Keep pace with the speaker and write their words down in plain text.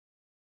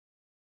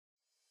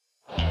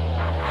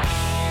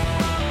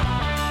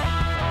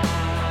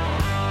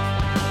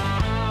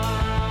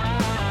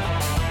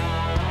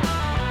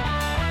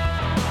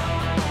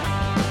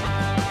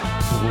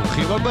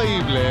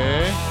הבאים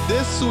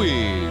ל-The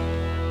Sweep.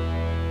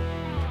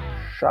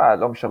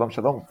 שלום, שלום,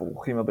 שלום,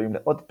 וברוכים הבאים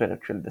לעוד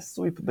פרק של The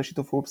Sweep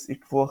בשיתוף ובסט.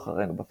 עקבו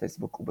אחרינו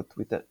בפייסבוק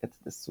ובטוויטר את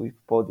The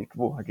Sweep Pod,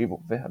 עקבו,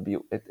 הגיבו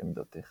והביעו את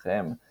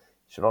עמדותיכם.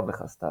 שלום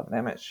לך סתיו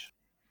נמש.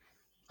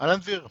 אהלן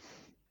דביר.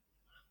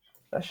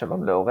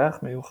 שלום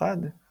לאורח מיוחד,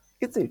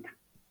 איציק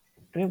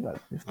גרינבלד,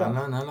 נפתח.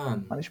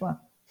 אהלן. מה נשמע?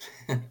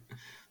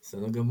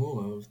 בסדר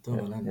גמור, ערב טוב,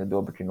 אהלן.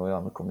 ידוע בכינויו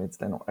המקומי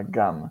אצלנו,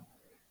 אגם.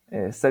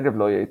 סגב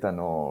לא יהיה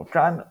איתנו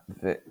כאן,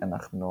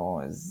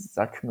 ואנחנו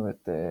הזקנו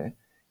את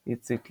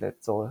איציק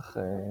לצורך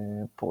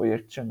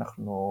פרויקט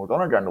שאנחנו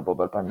לא נגענו בו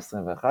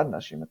ב-2021,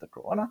 נאשים את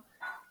הקורונה,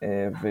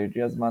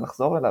 והגיע הזמן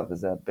לחזור אליו,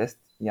 וזה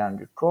הבסט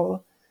יאנג קור.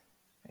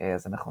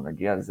 אז אנחנו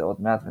נגיע על זה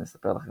עוד מעט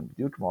ונספר לכם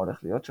בדיוק מה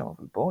הולך להיות שם,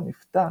 אבל בואו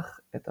נפתח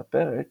את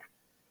הפרק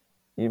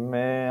עם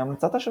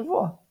המלצת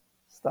השבוע.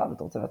 סתיו,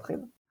 אתה רוצה להתחיל?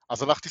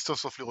 אז הלכתי סוף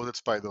סוף לראות את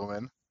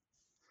ספיידרמן,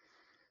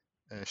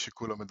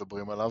 שכולם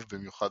מדברים עליו,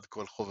 במיוחד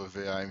כל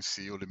חובבי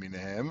ה-MCU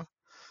למיניהם,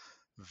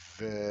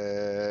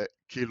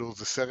 וכאילו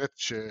זה סרט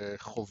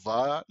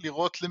שחובה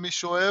לראות למי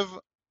שאוהב,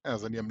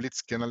 אז אני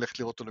אמליץ כן ללכת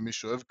לראות אותו למי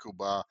שאוהב, כי הוא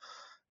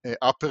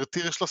באפר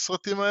טיר של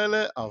הסרטים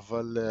האלה,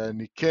 אבל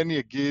אני כן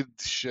אגיד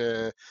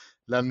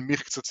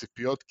להנמיך קצת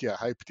ציפיות, כי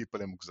ההייפ טיפ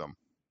עליהם מוגזם.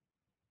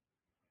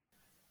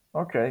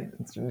 אוקיי,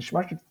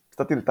 נשמע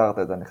שקצת הלתרת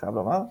את זה, אני חייב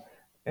לומר.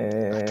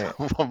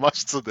 אתה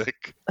ממש צודק.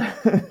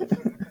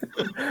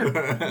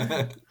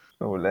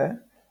 מעולה.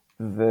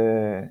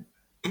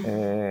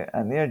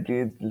 ואני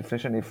אגיד, לפני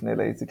שאני אפנה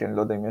לאיציק, אני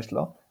לא יודע אם יש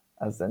לו,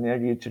 אז אני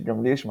אגיד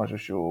שגם לי יש משהו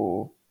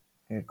שהוא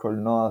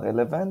קולנוע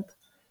רלוונט,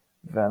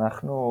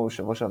 ואנחנו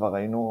שבוע שעבר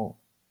ראינו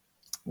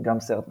גם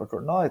סרט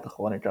בקולנוע, את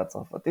הכרוניקה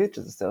הצרפתית,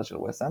 שזה סרט של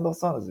ווס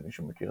אנדרסון, אז אם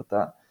מישהו מכיר את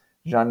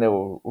הז'אנר,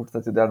 הוא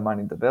קצת יודע על מה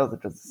אני מדבר, זה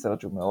כזה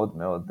סרט שהוא מאוד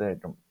מאוד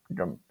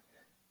גם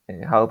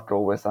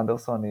הארדקור ווס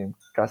אנדרסון, עם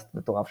קאסט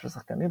מטורף של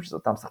שחקנים, שזה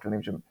אותם שחקנים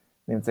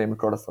שנמצאים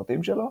בכל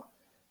הסרטים שלו.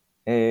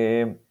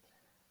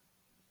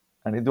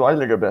 אני דואי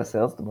לגבי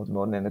הסרט, זאת אומרת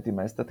מאוד נהניתי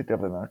מהאסתטיקה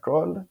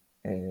ומהכל,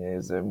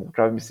 זה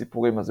מורכב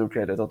מסיפורים, אז היו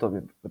כאלה יותר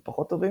טובים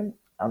ופחות טובים.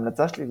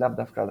 ההמלצה שלי לאו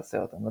דווקא על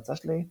הסרט, ההמלצה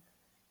שלי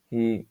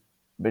היא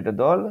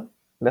בגדול,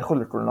 לכו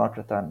לקולנוע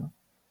קטן.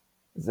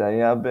 זה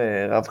היה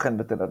ברב חן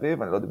בתל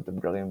אביב, אני לא יודע אם אתם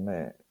גרים,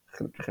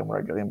 חלקכם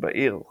אולי גרים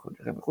בעיר, או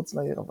חלקכם מחוץ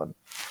לעיר, אבל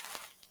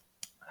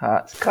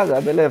סליחה, זה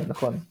היה בלב,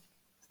 נכון?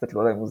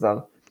 הסתכלו עליי מוזר,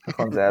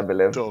 נכון, זה היה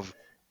בלב. טוב.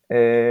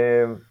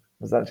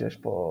 מזל שיש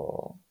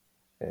פה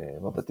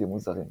מבטים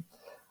מוזרים.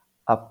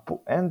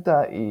 הפואנטה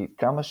היא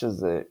כמה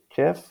שזה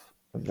כיף,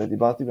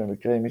 ודיברתי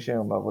במקרה עם מישהי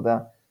היום בעבודה,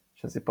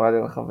 שסיפרה לי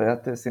על חוויית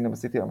סינמה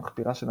סיטי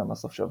המחפירה שלה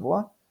מהסוף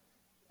שבוע,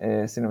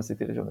 סינמה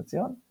סיטי ראשון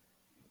לציון,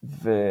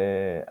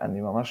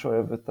 ואני ממש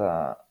אוהב את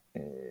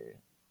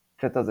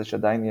הקטע הזה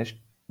שעדיין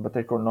יש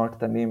בתי קולנוע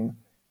קטנים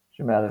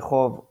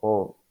שמהרחוב,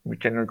 או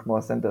מקניון כמו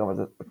הסנטר, אבל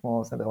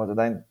זה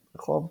עדיין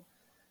רחוב,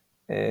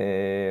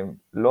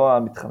 לא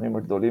המתחמים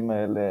הגדולים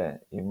האלה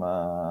עם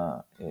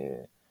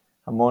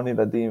המון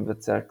ילדים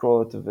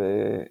וצעקות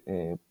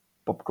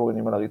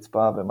ופופקורנים על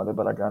הרצפה ומלא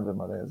בלגן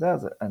ומלא זה,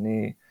 אז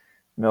אני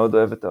מאוד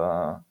אוהב את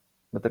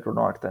בתי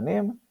קולנוע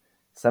הקטנים,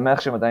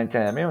 שמח שהם עדיין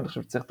קיימים, אני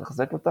חושב שצריך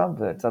לתחזק אותם,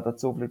 וקצת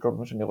עצוב לי כל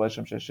פעם שאני רואה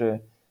שם שיש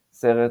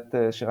סרט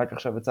שרק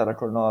עכשיו יצא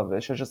לקולנוע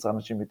ו-16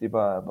 אנשים איתי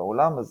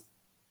באולם, אז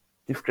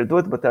תפקדו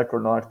את בתי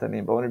הקולנוע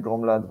הקטנים, בואו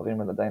נגרום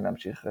לדברים האלה עדיין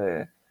להמשיך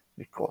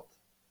לקרות.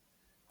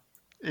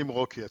 אם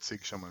רוקי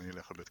יציג שם, אני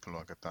אלך לבית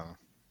קולנוע קטן.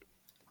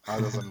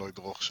 עד אז אני לא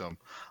אדרוך שם.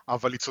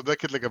 אבל היא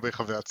צודקת לגבי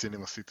חוויית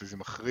סינמה סיטי, זה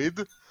מחריד,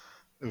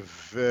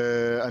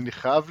 ואני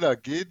חייב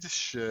להגיד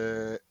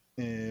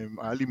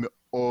שהיה לי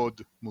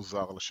מאוד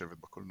מוזר לשבת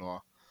בקולנוע,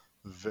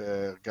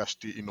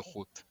 והרגשתי אי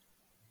נוחות.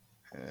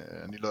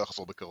 אני לא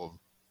אחזור בקרוב.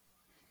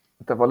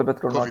 תבוא לבית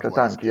קולנוע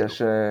קטן, כי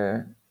יש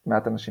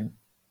מעט אנשים.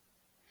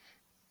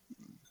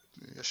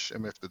 יש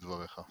אמת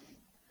בדבריך.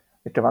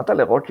 התכוונת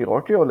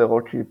לרוקי או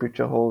לרוקי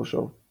פיצ'ר הור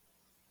שואו?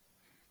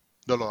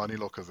 לא, אני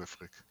לא כזה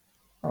פריק.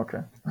 אוקיי.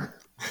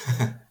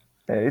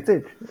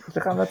 איציק, יש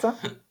לך המלצה?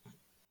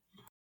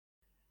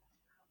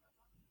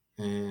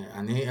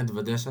 אני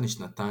אתוודע שאני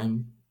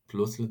שנתיים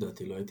פלוס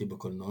לדעתי לא הייתי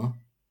בקולנוע,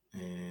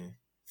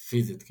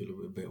 פיזית כאילו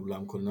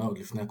באולם קולנוע עוד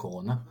לפני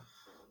הקורונה,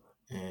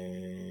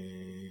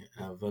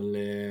 אבל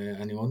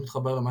אני מאוד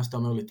מתחבר למה שאתה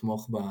אומר,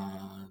 לתמוך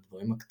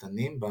בדברים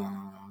הקטנים,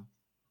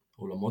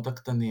 באולמות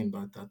הקטנים,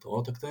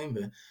 בתיאטראות הקטנים,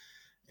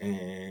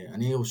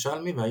 ואני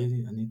ירושלמי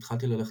ואני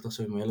התחלתי ללכת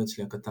עכשיו עם הילד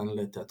שלי הקטן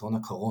לתיאטרון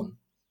הקרון.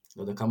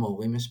 לא יודע כמה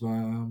הורים יש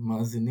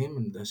במאזינים,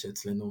 אני יודע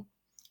שאצלנו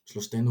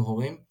שלושתנו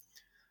הורים,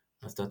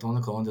 אז תיאטרון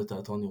הקרון זה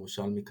תיאטרון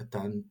ירושלמי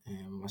קטן,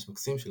 ממש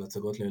מקסים, של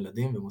הצגות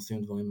לילדים, והם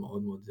עושים דברים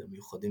מאוד מאוד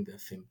מיוחדים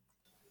ויפים.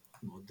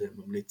 מאוד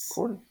ממליץ.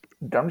 קול,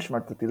 גם נשמע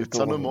קצת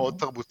טילטור. יצאנו מאוד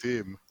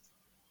תרבותיים.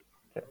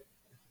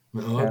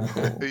 מאוד.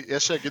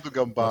 יש שיגידו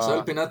גם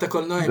עכשיו פינת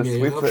הקולנוע עם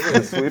יאיר רפא.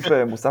 בסוויפ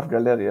מוסף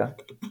גלריה.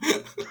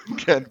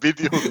 כן,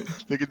 בדיוק.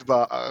 נגיד,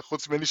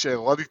 חוץ ממני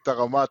שהרודתי את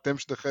הרמה, אתם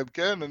שניכם,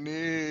 כן, אני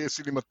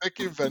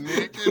סינמטקים,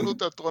 ואני כאילו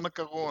תיאטרון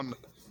הקרון.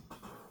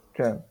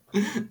 כן,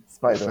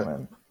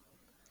 ספיידרמן.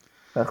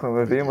 אנחנו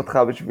מביאים אותך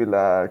בשביל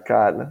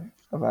הקהל,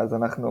 אבל אז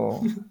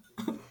אנחנו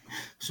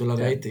בשביל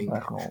הרייטינג.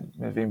 אנחנו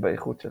מביאים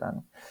באיכות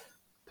שלנו.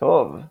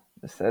 טוב,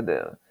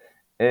 בסדר.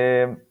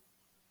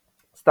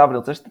 סתיו, אני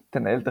רוצה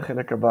שתנהל את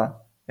החלק הבא,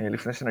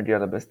 לפני שנגיע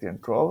לבסט אנד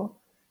קור,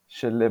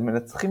 של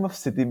מנצחים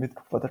מפסידים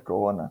בתקופת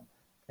הקורונה.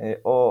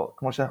 או,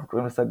 כמו שאנחנו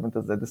קוראים לסייגמנט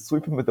הזה, The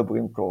Sweep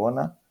מדברים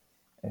קורונה,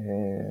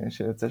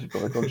 שיוצא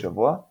שקורה כל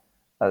שבוע.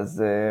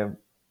 אז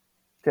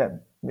כן,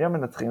 מי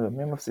המנצחים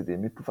ומי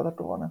המפסידים בתקופת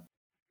הקורונה?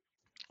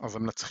 אז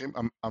המנצחים,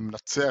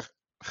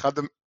 אחד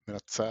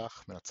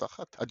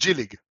מנצחת?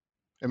 הג'י-ליג.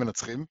 הם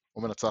מנצחים,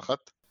 או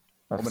מנצחת,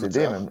 או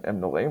מפסידים, מנצח. הם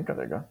נוראים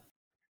כרגע.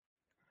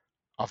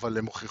 אבל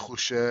הם הוכיחו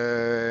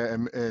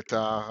את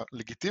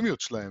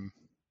הלגיטימיות שלהם.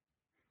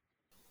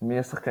 מי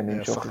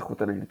השחקנים שהוכיחו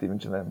את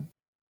הלגיטימיות שלהם?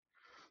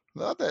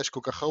 לא יודע, יש כל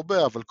כך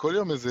הרבה, אבל כל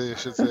יום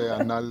יש איזה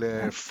ענל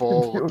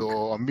פורד,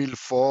 או אמיל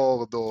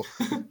פורד, או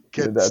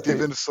קט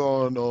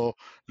סטיבנסון, או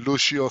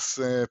לושיוס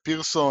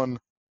פירסון.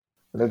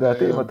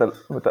 לדעתי, אם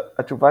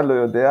התשובה לא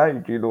יודע,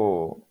 היא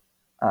כאילו,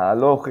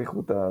 לא הוכיחו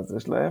את זה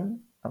שלהם,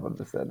 אבל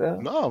בסדר.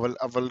 לא,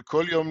 אבל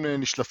כל יום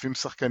נשלפים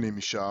שחקנים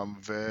משם,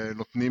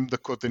 ונותנים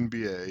דקות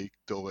NBA,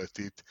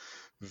 תיאורטית,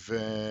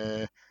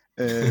 וכאילו,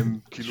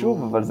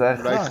 שוב, אבל זה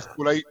ההכרח.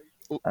 אולי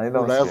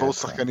יבואו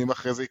שחקנים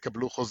אחרי זה,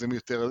 יקבלו חוזים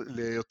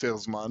ליותר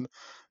זמן.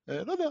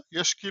 לא יודע,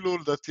 יש כאילו,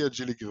 לדעתי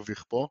הג'יליג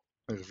הרוויח פה,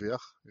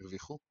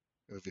 הרוויחי.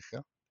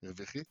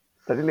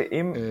 תראי לי,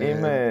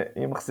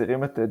 אם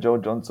מחזירים את ג'ו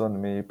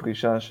ג'ונסון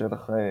מפרישה של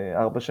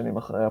 4 שנים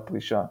אחרי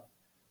הפרישה,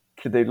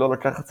 כדי לא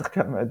לקחת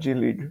שחקן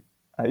מהג'יליג,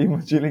 האם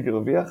הג'יליג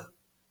הרוויח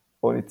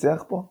או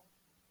ניצח פה?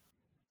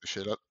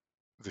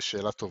 זו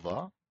שאלה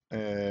טובה.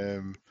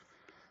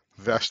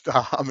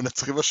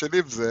 והמנצחים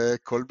השנים זה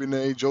כל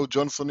מיני ג'ו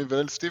ג'ונסונים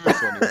ואל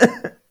סטיבנסונים.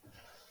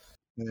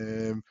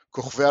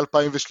 כוכבי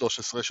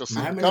 2013 שעושים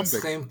קאמבק. מה הם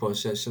מנצחים פה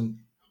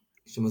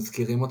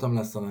שמזכירים אותם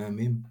ל10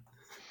 ימים?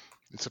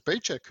 It's a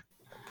paycheck.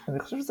 אני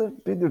חושב שזה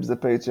בדיוק, זה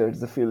פייצ'ק,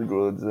 זה פיל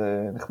גוד,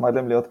 זה נחמד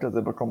להם להיות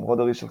כזה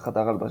בקומרודרי של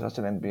חדר הלבשה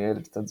של NBA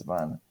לקצת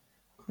זמן.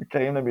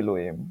 מקרים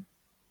למילואים,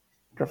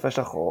 קפה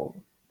שחור,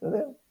 אתה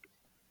יודע.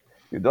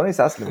 יודוני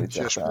ססלי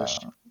ניצח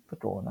את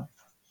הקורונה.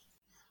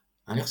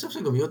 אני חושב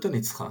שגם יוטה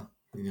ניצחה.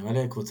 נראה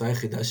לי הקבוצה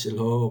היחידה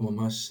שלא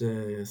ממש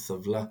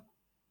סבלה.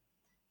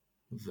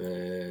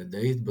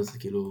 ודי התבז,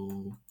 כאילו,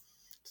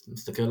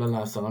 נסתכל על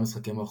 10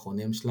 משחקים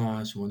האחרונים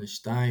שלה,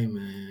 8-2,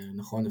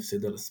 נכון,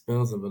 הפסידה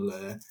לספרס,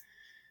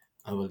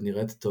 אבל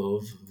נראית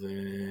טוב,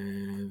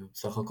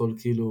 ובסך הכל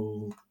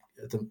כאילו,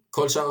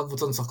 כל שאר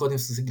הקבוצות משחקות עם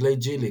סגלי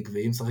ג'י-ליג,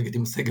 והיא משחקת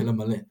עם הסגל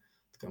המלא,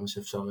 כמה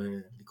שאפשר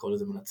לקרוא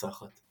לזה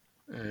מנצחת.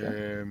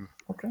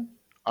 אוקיי.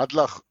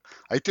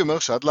 הייתי אומר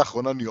שעד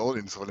לאחרונה ניו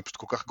אורלינס, אבל הם פשוט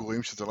כל כך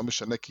גרועים שזה לא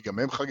משנה, כי גם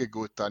הם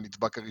חגגו את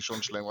הנדבק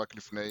הראשון שלהם רק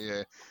לפני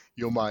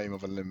יומיים,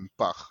 אבל הם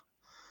פח.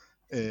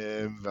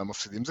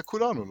 והמפסידים זה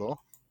כולנו, לא?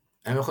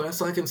 הם יכולים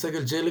לשחק עם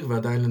סגל ג'י-ליג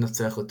ועדיין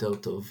לנצח יותר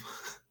טוב.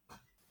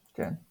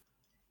 כן.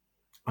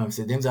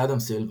 המפסידים זה אדם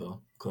סילבר,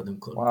 קודם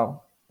כל. וואו.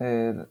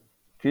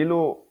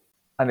 כאילו,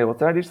 אני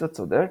רוצה להגיד שאתה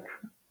צודק,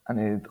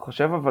 אני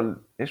חושב אבל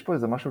יש פה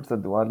איזה משהו קצת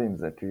דואלי עם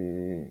זה, כי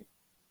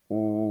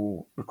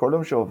הוא בכל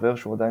יום שעובר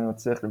שהוא עדיין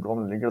מצליח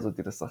לגרום לליגה הזאת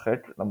לשחק,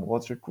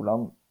 למרות שכולם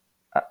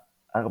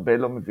הרבה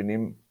לא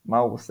מבינים מה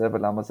הוא עושה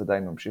ולמה זה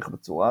עדיין ממשיך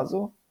בצורה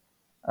הזו,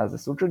 אז זה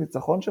סוג של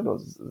ניצחון שלו,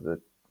 זה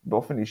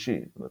באופן אישי.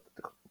 אני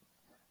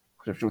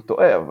חושב שהוא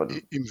טועה, אבל...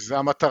 אם זה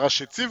המטרה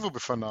שהציבו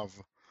בפניו.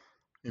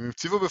 אם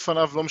הציבו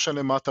בפניו לא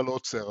משנה מה אתה לא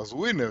עוצר, אז הוא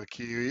ווינר,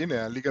 כי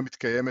הנה, הליגה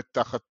מתקיימת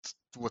תחת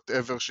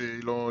whatever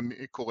שהיא לא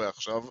קורה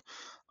עכשיו.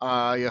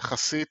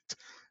 היחסית,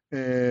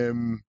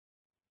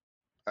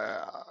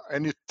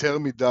 אין יותר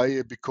מדי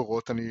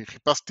ביקורות. אני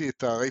חיפשתי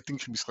את הרייטינג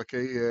של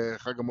משחקי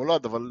חג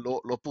המולד, אבל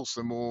לא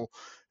פורסמו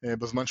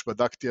בזמן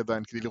שבדקתי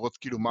עדיין, כדי לראות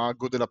כאילו מה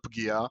גודל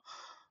הפגיעה.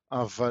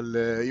 אבל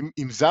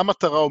אם זה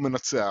המטרה הוא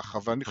מנצח,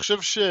 אבל אני חושב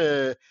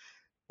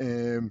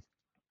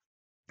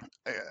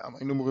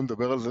היינו אמורים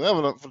לדבר על זה,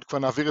 אבל כבר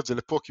נעביר את זה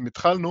לפה, כי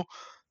התחלנו.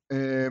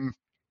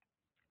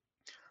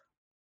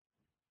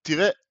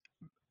 תראה,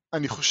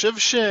 אני חושב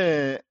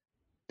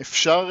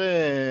שאפשר,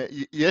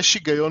 יש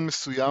היגיון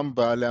מסוים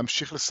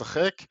להמשיך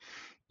לשחק,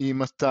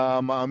 אם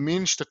אתה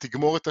מאמין שאתה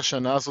תגמור את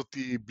השנה הזאת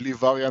בלי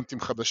וריאנטים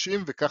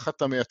חדשים, וככה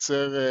אתה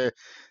מייצר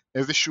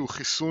איזשהו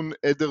חיסון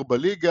עדר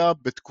בליגה,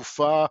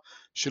 בתקופה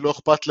שלא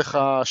אכפת לך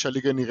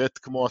שהליגה נראית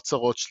כמו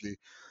הצרות שלי.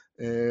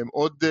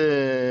 עוד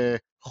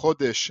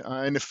חודש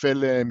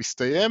ה-NFL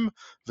מסתיים,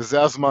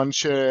 וזה הזמן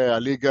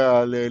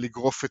שהליגה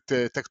לגרוף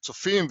את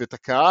הצופים ואת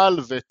הקהל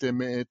ואת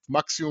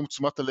מקסימום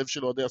תשומת הלב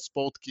של אוהדי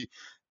הספורט, כי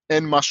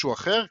אין משהו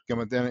אחר,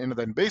 גם אין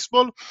עדיין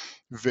בייסבול,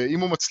 ואם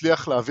הוא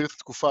מצליח להעביר את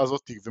התקופה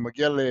הזאת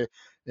ומגיע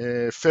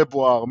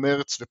לפברואר,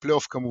 מרץ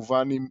ופלייאוף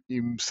כמובן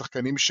עם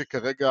שחקנים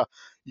שכרגע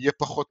יהיה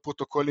פחות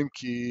פרוטוקולים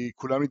כי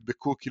כולם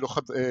נדבקו, כי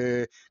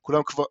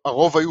כולם כבר,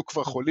 הרוב היו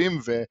כבר חולים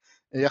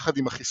ויחד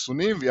עם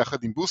החיסונים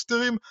ויחד עם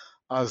בוסטרים,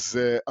 אז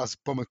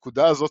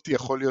במקודה הזאת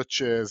יכול להיות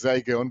שזה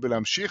ההיגיון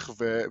בלהמשיך,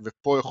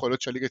 ופה יכול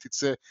להיות שהליגה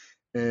תצא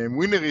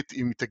ווינרית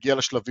אם היא תגיע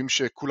לשלבים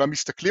שכולם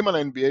מסתכלים על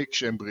ה-NBA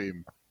כשהם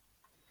בריאים.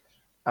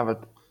 אבל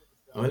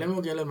אבל אם הוא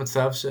מגיע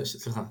למצב,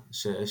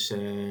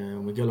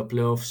 שהוא מגיע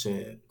לפלייאוף,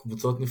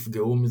 שקבוצות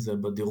נפגעו מזה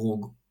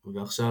בדירוג,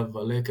 ועכשיו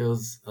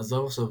הלייקרס,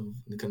 עזוב עכשיו,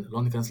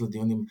 לא ניכנס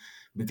לדיונים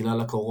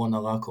בגלל הקורונה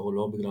רק או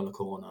לא בגלל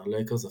הקורונה,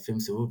 הלייקרס עפים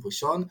סיבוב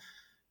ראשון,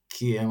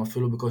 כי הם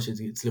אפילו בקושי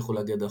הצליחו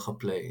להגיע דרך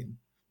הפליין,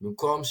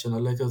 במקום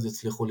שללייקרס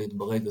יצליחו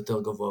להתברג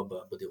יותר גבוה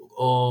בדירוג,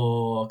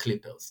 או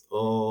הקליפרס,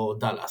 או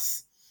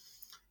דלס.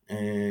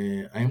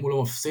 האם הוא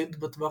לא מפסיד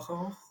בטווח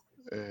ארוך?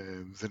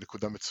 זה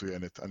נקודה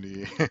מצוינת.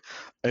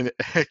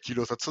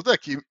 כאילו, אתה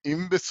צודק,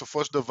 אם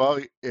בסופו של דבר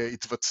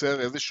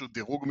יתווצר איזשהו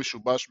דירוג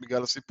משובש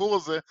בגלל הסיפור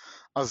הזה,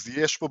 אז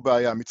יש פה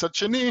בעיה. מצד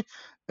שני,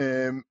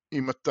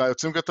 אם אתה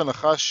יוצא מנקודת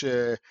הנחה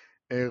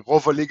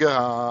שרוב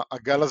הליגה,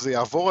 הגל הזה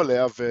יעבור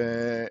עליה,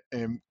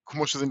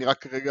 וכמו שזה נראה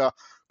כרגע,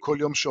 כל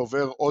יום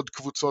שעובר עוד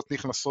קבוצות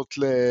נכנסות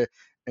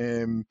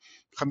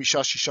ל5,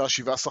 6,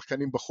 7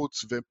 שחקנים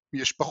בחוץ,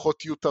 ויש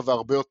פחות יוטה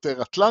והרבה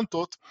יותר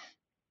אטלנטות,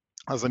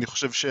 אז אני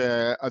חושב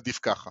שעדיף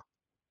ככה.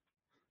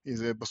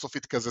 זה בסוף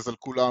יתקזז על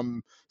כולם,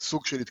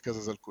 סוג של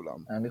יתקזז על כולם.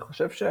 אני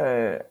חושב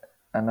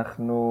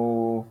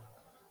שאנחנו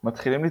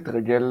מתחילים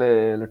להתרגל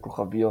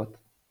לכוכביות.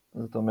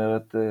 זאת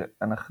אומרת,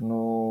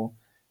 אנחנו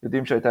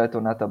יודעים שהייתה את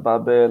עונת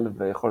הבאבל,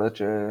 ויכול להיות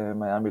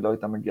שמיימי לא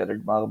הייתה מגיעה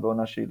לגמר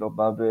בעונה שהיא לא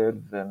באבל,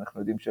 ואנחנו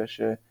יודעים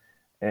שיש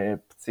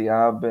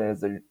פציעה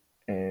באיזה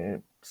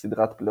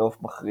סדרת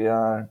פלייאוף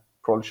מכריע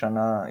כל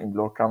שנה, אם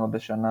לא כמה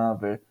בשנה,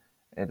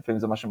 ולפעמים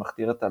זה מה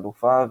שמכתיר את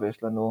האלופה,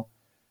 ויש לנו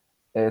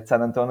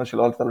סן אנטוניו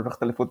שלא עלתה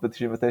לקחת אליפות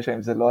ב-99,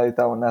 אם זה לא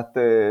הייתה עונת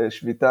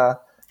שביתה,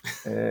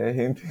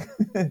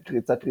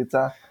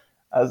 קריצה,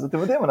 אז אתם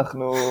יודעים,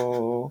 אנחנו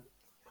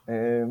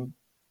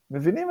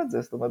מבינים את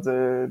זה, זאת אומרת,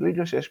 זה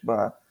ליגה שיש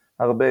בה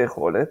הרבה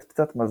יכולת,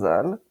 קצת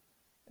מזל,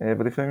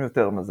 ולפעמים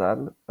יותר מזל,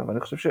 אבל אני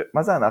חושב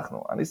מה זה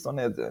אנחנו? אני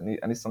שונא את זה,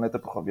 אני שונא את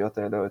הכוכביות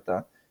האלה,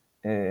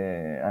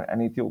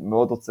 אני הייתי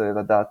מאוד רוצה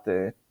לדעת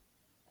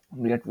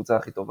מי הקבוצה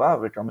הכי טובה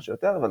וכמה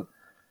שיותר, אבל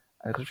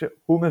אני חושב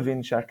שהוא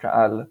מבין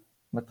שהקהל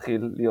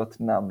מתחיל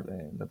להיות נם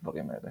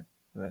לדברים האלה.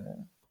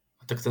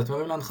 אתה קצת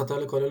מרים להנחתה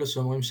לכל אלה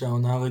שאומרים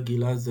שהעונה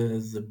הרגילה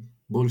זה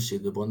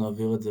בולשיט, ובוא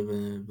נעביר את זה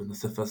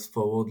ונעשה פאסט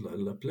פורוורד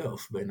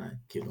לפלייאוף בעיניי,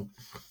 כאילו.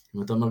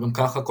 אם אתה אומר גם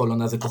ככה, כל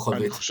עונה זה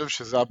כוכבית. אני חושב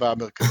שזה הבעיה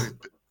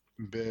המרכזית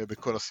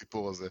בכל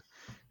הסיפור הזה,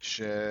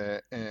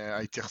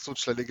 שההתייחסות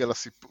של הליגה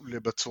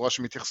בצורה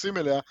שמתייחסים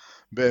אליה,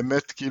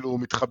 באמת כאילו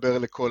מתחבר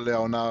לכל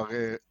העונה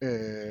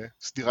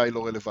סדירה היא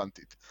לא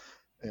רלוונטית.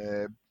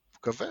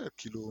 מקווה,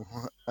 כאילו,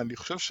 אני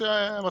חושב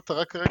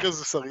שהמטרה כרגע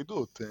זה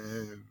שרידות,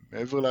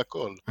 מעבר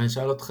להכל. אני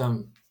אשאל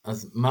אתכם,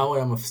 אז מה הוא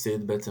היה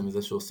מפסיד בעצם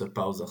מזה שהוא עושה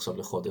פאוזה עכשיו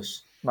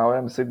לחודש? מה הוא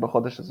היה משיג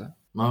בחודש הזה?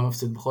 מה הוא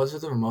מפסיד בחודש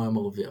הזה ומה הוא היה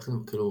מרוויח?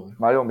 כאילו...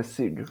 מה הוא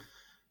משיג?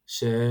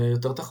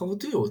 שיותר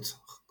תחרותיות.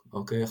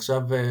 אוקיי,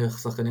 עכשיו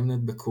שחקנים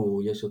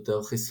נדבקו, יש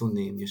יותר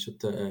חיסונים, יש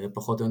יותר,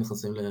 פחות היו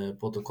נכנסים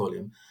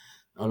לפרוטוקולים,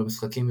 אבל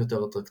המשחקים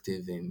יותר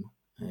אטרקטיביים.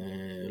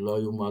 לא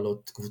היו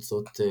מעלות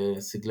קבוצות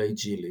סגלי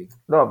ג'י ליג.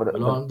 לא,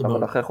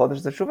 אבל אחרי חודש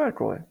זה שוב היה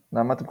קורה.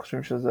 למה אתם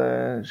חושבים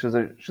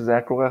שזה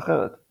היה קורה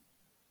אחרת?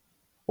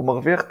 הוא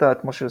מרוויח,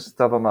 כמו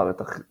שסתיו אמר,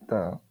 את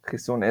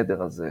החיסון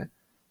עדר הזה.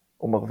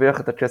 הוא מרוויח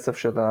את הכסף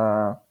של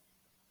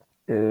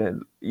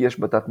יש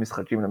בתת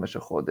משחקים למשך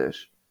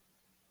חודש.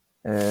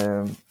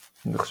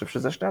 אני חושב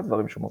שזה שני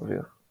הדברים שהוא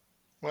מרוויח.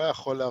 הוא היה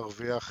יכול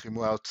להרוויח אם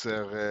הוא היה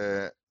עוצר...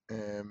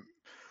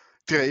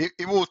 תראה,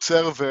 אם הוא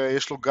עוצר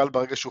ויש לו גל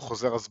ברגע שהוא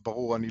חוזר, אז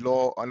ברור, אני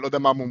לא יודע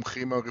מה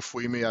המומחים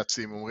הרפואיים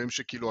מייעצים, אומרים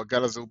שכאילו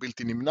הגל הזה הוא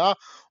בלתי נמנע,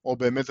 או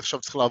באמת עכשיו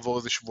צריך לעבור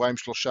איזה 2-3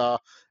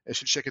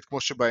 של שקט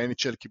כמו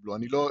שב-NHL קיבלו,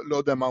 אני לא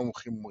יודע מה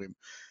המומחים אומרים.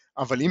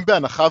 אבל אם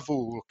בהנחה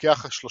והוא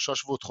לוקח 3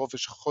 שבועות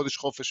חופש, חודש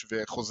חופש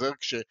וחוזר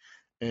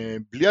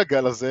בלי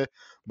הגל הזה,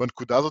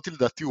 בנקודה הזאת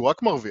לדעתי הוא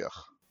רק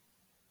מרוויח.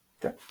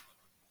 כן.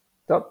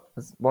 טוב,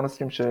 אז בואו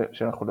נסכים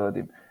שאנחנו לא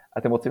יודעים.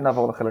 אתם רוצים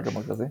לעבור לחלק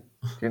המרכזי?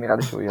 כי נראה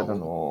לי שהוא יהיה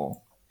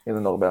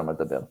לנו הרבה על מה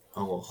לדבר.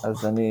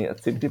 אז אני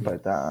אציג טיפה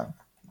את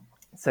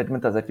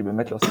הסגמנט הזה, כי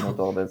באמת לא עשינו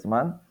אותו הרבה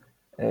זמן.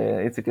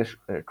 איציק יש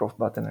קופט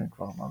בטן, אני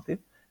כבר אמרתי.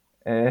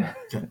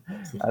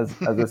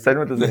 אז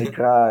הסגמנט הזה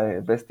נקרא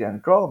בסט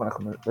יאנג קור,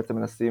 ואנחנו בעצם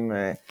מנסים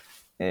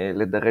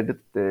לדרג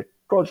את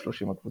כל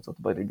 30 הקבוצות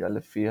בליגה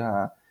לפי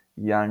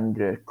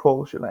היאנג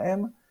קור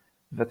שלהם,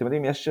 ואתם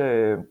יודעים, יש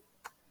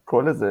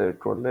כל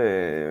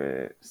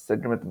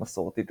סגמנט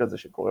מסורתי כזה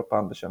שקורה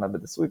פעם בשנה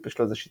בדסוויפ, יש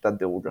לו איזו שיטת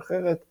דירוג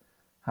אחרת,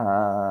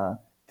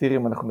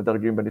 הטירים אנחנו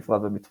מדרגים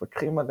בנפרד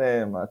ומתווכחים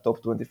עליהם, הטופ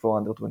 24,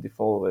 אנדר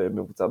 24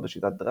 מבוצע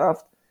בשיטת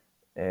דראפט,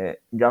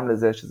 גם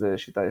לזה שזה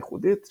שיטה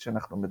ייחודית,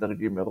 שאנחנו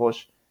מדרגים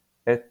מראש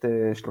את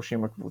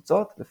 30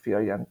 הקבוצות לפי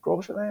היאנג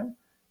קור שלהם,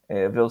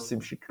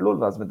 ועושים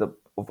שקלול, ואז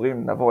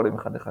נעבור עליהם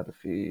אחד אחד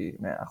לפי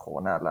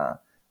מהאחרונה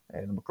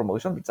למקום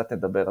הראשון, וקצת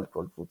נדבר על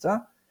כל קבוצה.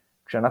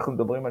 כשאנחנו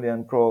מדברים על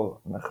יאנג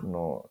קור,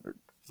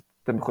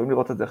 אתם יכולים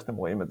לראות את זה איך שאתם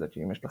רואים את זה,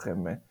 כי אם יש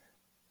לכם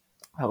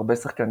הרבה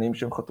שחקנים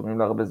שהם חתומים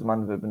להרבה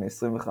זמן ובני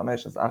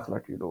 25, אז אחלה,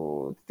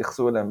 כאילו,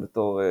 תתייחסו אליהם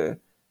בתור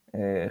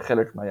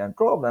חלק מהיאנג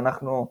קור,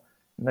 ואנחנו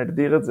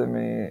נגדיר את זה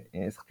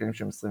משחקנים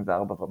שהם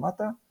 24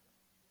 ומטה,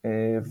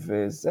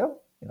 וזהו,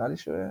 נראה לי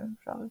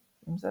שאפשר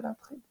עם זה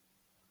להתחיל.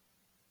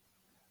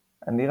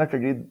 אני רק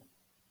אגיד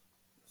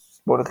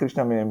בואו נתחיל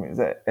שנייה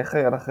מזה, איך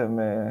היה לכם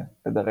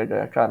לדרג?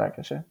 היה קל, היה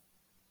קשה?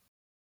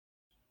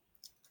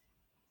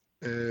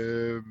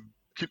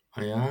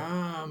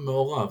 היה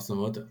מעורב, זאת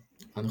אומרת,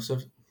 אני חושב,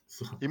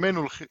 סליחה, אם היינו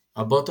הולכים...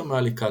 הבוטום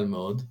היה לי קל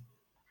מאוד.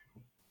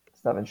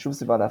 סתם, אין שום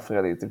סיבה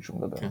להפריע לי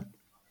כשהוא מדבר. כן.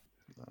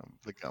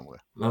 לגמרי.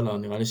 לא,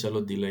 נראה לי שהיה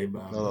לו דיליי.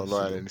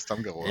 לא היה לי, אני סתם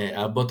גרוע.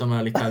 הבוטום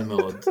היה לי קל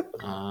מאוד.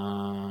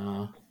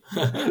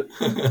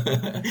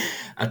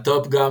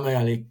 הטופ גם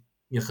היה לי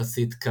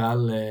יחסית קל,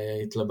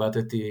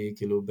 התלבטתי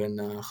כאילו בין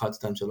 1,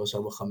 2, 3,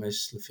 4,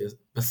 5 לפי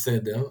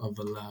בסדר,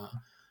 אבל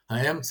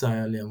האמצע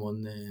היה לי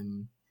המון,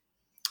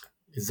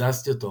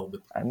 הזזתי אותו הרבה.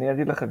 אני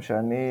אגיד לכם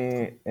שאני,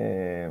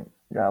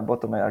 גם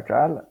הבוטום היה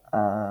קל,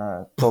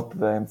 הטופ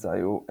והאמצע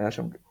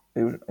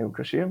היו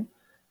קשים,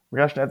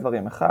 בגלל שני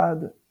דברים. אחד,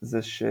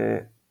 זה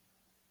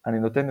שאני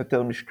נותן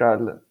יותר משקל,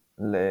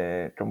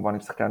 כמובן אם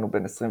שחקן הוא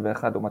בין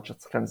 21, לעומת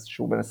שחקן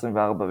שהוא בין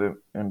 24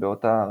 והם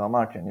באותה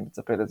רמה, כי אני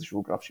מצפה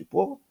לאיזשהו גרף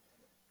שיפור,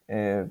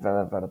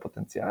 ועל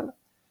הפוטנציאל.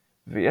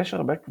 ויש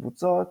הרבה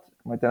קבוצות,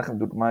 כמו אתן לכם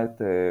דוגמה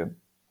את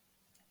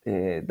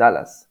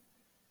דלס,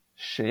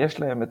 שיש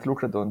להם את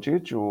לוקה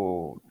דונצ'יץ',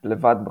 שהוא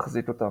לבד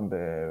מחזיק אותם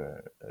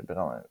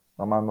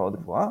ברמה מאוד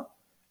גבוהה,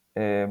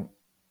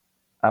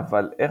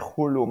 אבל איך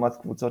הוא לעומת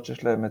קבוצות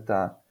שיש להם את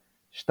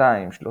ה-2,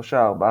 3,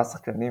 4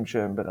 שחקנים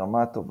שהם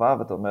ברמה טובה,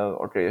 ואתה אומר,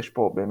 אוקיי, יש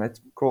פה באמת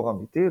קור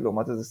אמיתי,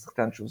 לעומת איזה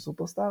שחקן שהוא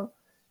סופרסטאר,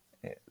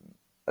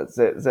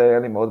 זה היה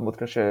לי מאוד מאוד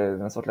קשה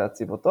לנסות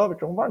להציב אותו,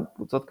 וכמובן,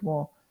 קבוצות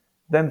כמו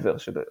דנבר,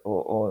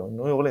 או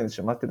ניו אורלינס,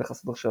 שמעתי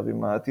לחסות עכשיו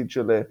עם העתיד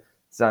של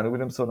זיין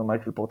וויליאמסון או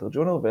מייקל פורטר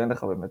ג'וניור, ואין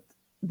לך באמת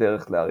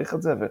דרך להעריך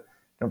את זה,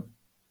 וגם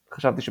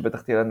חשבתי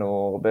שבטח תהיה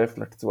לנו הרבה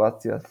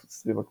פלקטואציה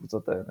סביב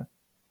הקבוצות האלה.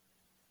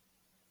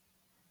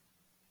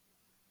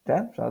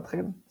 כן, אפשר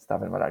להתחיל?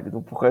 סתם אין מה להגיד,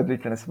 הוא פוחד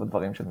להיכנס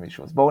בדברים של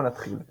מישהו, אז בואו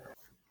נתחיל.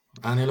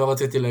 אני לא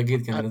רציתי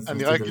להגיד, כי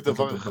אני רק אגיד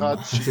דבר אחד,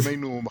 שאם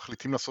היינו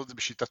מחליטים לעשות את זה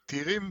בשיטת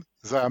טירים,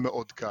 זה היה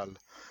מאוד קל.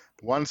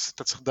 once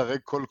אתה צריך לדרג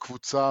כל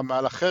קבוצה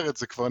מעל אחרת,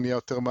 זה כבר נהיה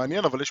יותר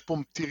מעניין, אבל יש פה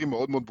טירים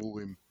מאוד מאוד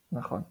ברורים.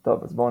 נכון,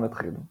 טוב, אז בואו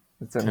נתחיל.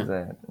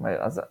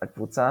 אז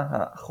הקבוצה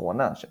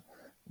האחרונה,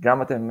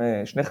 שגם אתם,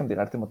 שניכם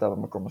דירקתם אותה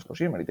במקום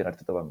ה-30, אני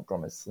דירקתי אותה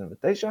במקום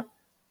ה-29,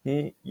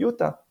 היא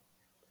יוטה,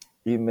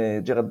 עם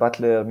ג'רד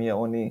באטלר, מיה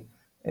אוני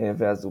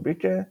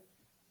והזוביקה,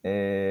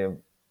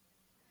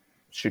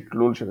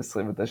 שקלול של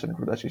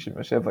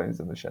 29.67, אם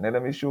זה משנה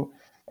למישהו,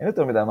 אין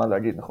יותר מדי מה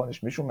להגיד, נכון?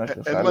 יש מישהו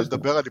מהשלושה... אין מה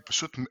לדבר, אני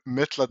פשוט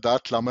מת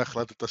לדעת למה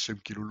החלטת שהם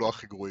כאילו לא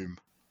הכי גרועים.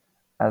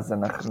 אז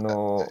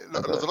אנחנו...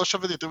 זה לא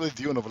שווה יותר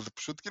לדיון, אבל זה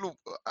פשוט כאילו,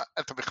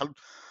 אתה בכלל...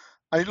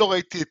 אני לא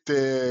ראיתי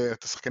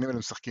את השחקנים האלה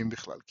משחקים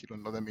בכלל, כאילו,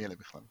 אני לא יודע מי אלה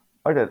בכלל.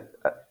 אוקיי,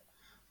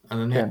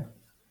 כן.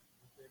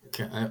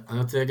 כן, אני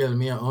רוצה להגיד על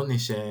מיה אוני,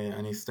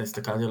 שאני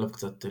הסתכלתי עליו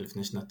קצת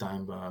לפני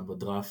שנתיים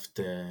בדראפט,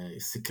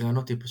 סקרן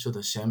אותי פשוט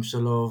השם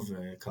שלו,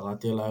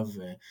 וקראתי עליו,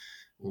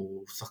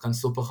 הוא שחקן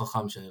סופר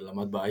חכם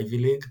שלמד באייבי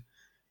ליג,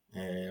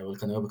 אבל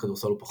כנראה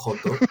בכדורסל הוא פחות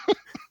טוב.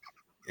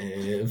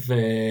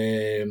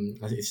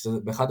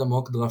 ובאחד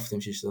המוק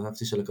דראפטים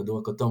שהשתתפתי של הכדור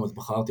הכתום, אז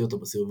בחרתי אותו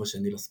בסיבוב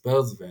השני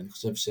לספרס, ואני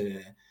חושב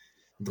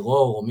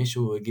שדרור או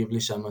מישהו הגיב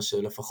לי שם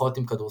שלפחות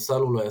עם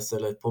כדורסל הוא לא יעשה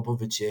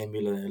לפופוביץ' שיהיה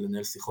מי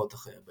לנהל שיחות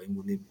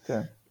באימונים.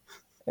 כן.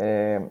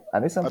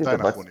 אני שמתי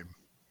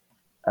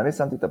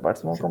את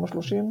הבאטס במקום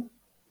ה-30,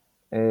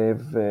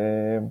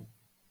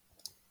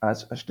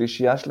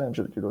 והשלישייה שלהם,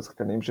 של כאילו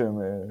השחקנים שהם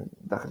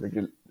מתחת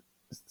לגיל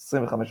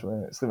 25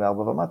 ו-24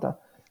 ומטה,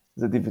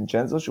 זה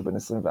דיווינצ'נזו שהוא בן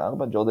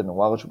 24, ג'ורדן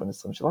נוארה שהוא בן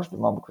 23,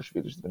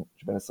 וממבוקשווילי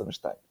שבן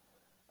 22.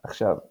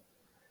 עכשיו,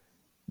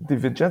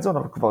 דיווינצ'נזו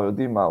אנחנו כבר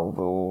יודעים מה הוא,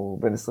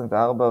 והוא בן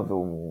 24,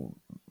 והוא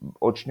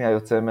עוד שנייה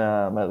יוצא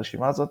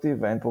מהרשימה הזאת,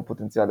 ואין פה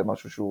פוטנציאל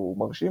למשהו שהוא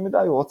מרשים מדי,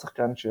 הוא עוד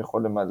שחקן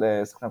שיכול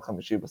למלא שחקן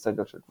חמישי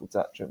בסגל של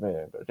קבוצה,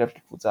 בהרכב של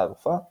קבוצה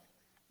אלופה,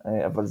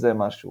 אבל זה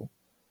משהו.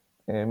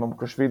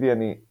 ממבוקשווילי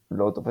אני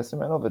לא תופס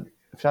ממנו,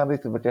 ואפשר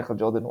להתווכח על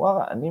ג'ורדן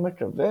נוארה, אני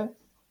מקווה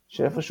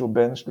שאיפשהו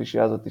בין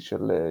השלישייה הזאת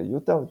של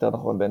יוטה, יותר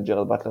נכון בין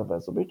ג'רד באטלר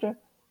והזוביקה,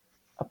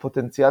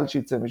 הפוטנציאל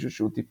שיצא מישהו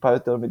שהוא טיפה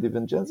יותר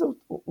מדיווינצ'נזו,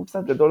 הוא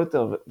קצת גדול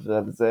יותר,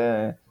 ועל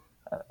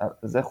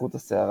זה חוט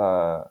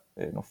השערה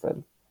נופל.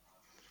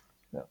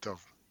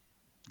 טוב,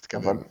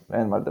 אבל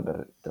אין מה לדבר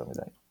יותר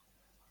מדי.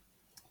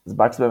 אז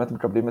באקס באמת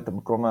מקבלים את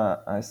המקום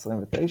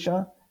ה-29,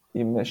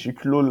 עם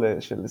שקלול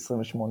של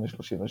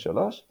 28-33,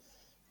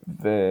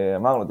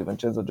 ואמרנו,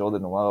 דיווינצ'נזו,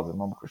 ג'ורדן נוארה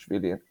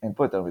וממבוקשווילי, אין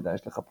פה יותר מדי,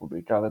 יש לך פה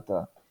בעיקר את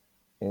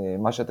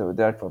מה שאתה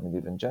יודע כבר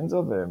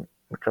מדיווינצ'נזו,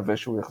 ומקווה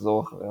שהוא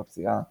יחזור אחרי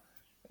הפציעה,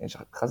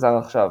 חזר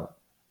עכשיו,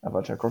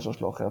 אבל שהכושר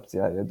שלו אחרי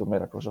הפציעה יהיה דומה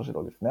לכושר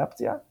שלו לפני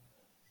הפציעה.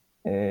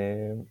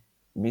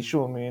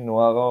 מישהו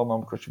מנוארה או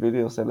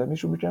ממבוקשווילי עושה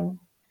למישהו מכם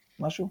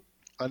משהו?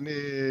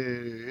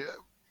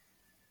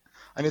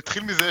 אני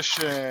אתחיל מזה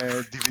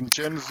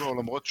שדיווינצ'נזו,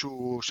 למרות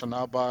שהוא שנה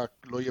הבאה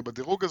לא יהיה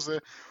בדירוג הזה,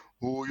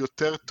 הוא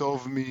יותר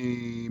טוב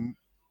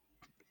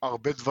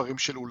מהרבה דברים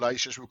של אולי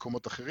שיש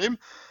במקומות אחרים.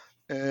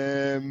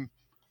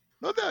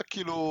 לא יודע,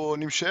 כאילו,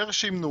 אני משער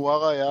שאם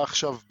נוארה היה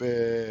עכשיו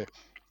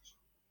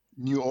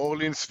בניו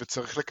אורלינס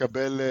וצריך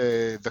לקבל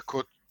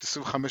דקות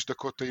 25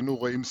 דקות היינו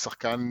רואים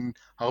שחקן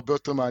הרבה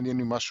יותר מעניין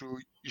ממשהו,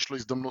 יש לו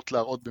הזדמנות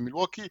להראות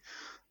במילווקי,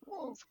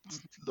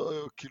 לא,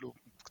 כאילו,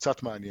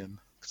 קצת מעניין.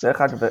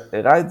 דרך אגב,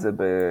 הראה את זה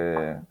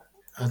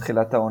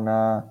בתחילת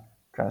העונה,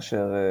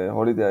 כאשר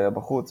הולידי היה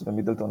בחוץ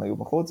ומידלטון היו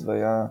בחוץ,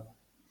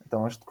 הייתה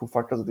ממש תקופה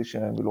כזאת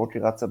שמילווקי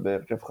רצה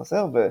בהרכב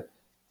חסר,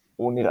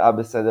 והוא נראה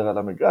בסדר על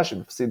המגרש,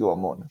 הם הפסידו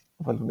המון,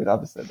 אבל הוא נראה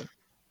בסדר.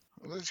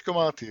 זה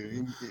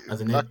שכמרתי,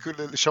 רק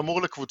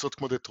שמור לקבוצות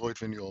כמו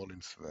דטרויט וניו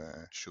אורלינס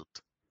ושוט.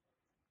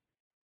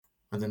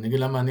 אז אני אגיד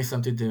למה אני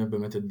שמתי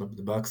באמת את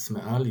בקס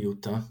מעל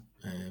יוטה,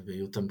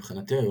 ויוטה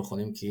מבחינתי היו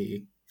יכולים,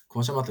 כי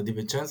כמו שאמרת,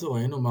 דיווינצ'נזו,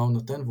 ראינו מה הוא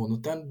נותן,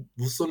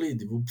 והוא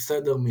סולידי, והוא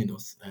בסדר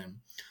מינוס.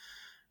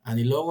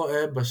 אני לא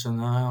רואה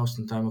בשנה או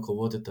שנתיים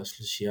הקרובות את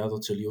השלישייה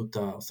הזאת של יוטה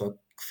עושה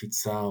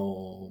קפיצה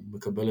או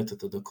מקבלת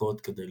את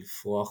הדקות כדי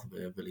לפרוח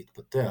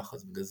ולהתפתח,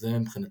 אז בגלל זה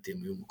מבחינתי הם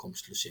היו מקום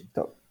 30.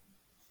 טוב,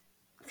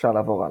 אפשר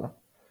לעבור הלאה.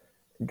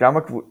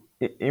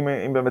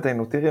 אם באמת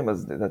היינו טירים,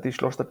 אז לדעתי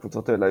שלושת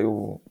הקבוצות האלה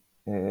היו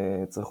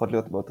צריכות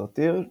להיות באותו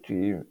טיר,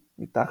 כי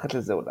מתחת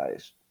לזה אולי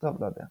יש,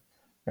 טוב, לא יודע,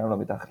 גם לא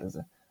מתחת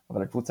לזה,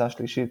 אבל הקבוצה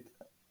השלישית,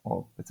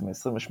 או בעצם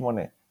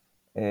 28,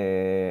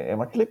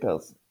 הם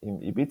הקליפרס, עם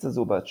איביצה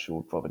זובאץ'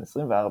 שהוא כבר בן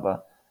 24,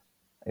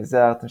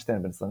 איזה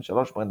ארטנשטיין בן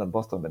 23, ברנדון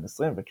בוסטון בן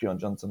 20 וקיון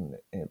ג'ונסון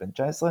בן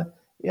 19.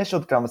 יש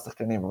עוד כמה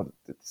שחקנים, אבל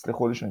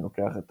תסלחו לי שאני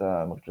לוקח את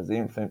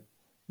המרכזיים, לפעמים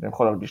אני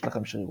יכול להרגיש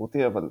לכם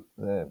שרירותי, אבל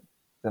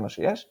זה מה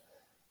שיש.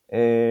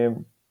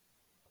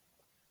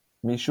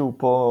 מישהו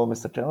פה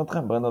מסקרן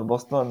אתכם? ברנדון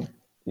בוסטון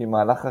עם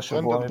מהלך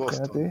השבוע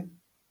מבחינתי?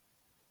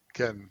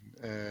 כן,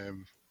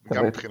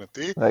 גם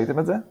מבחינתי. ראיתם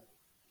את זה?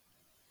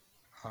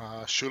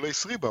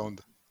 השולייס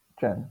ריבאונד.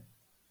 כן.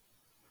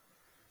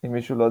 אם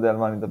מישהו לא יודע על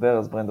מה אני מדבר,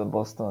 אז ברנדון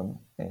בוסטון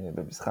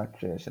במשחק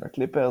של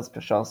הקליפרס,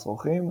 קשר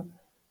שרוכים,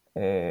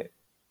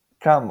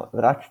 קם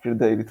רק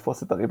כדי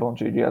לתפוס את הריבאונד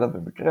שהגיע אליו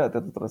במקרה,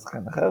 לתת אותו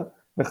לשחקן אחר,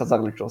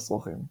 וחזר לקשור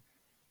שרוכים.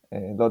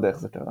 לא יודע איך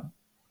זה קרה.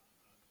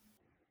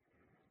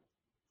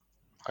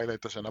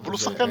 היילייט השנה, אבל הוא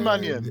שחקן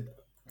מעניין.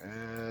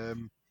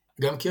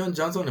 גם קיון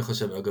ג'ונסון אני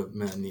חושב אגב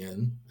מעניין,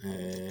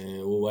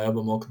 הוא היה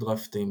במוק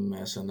דרפטים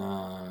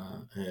השנה,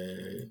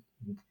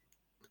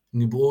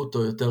 ניברו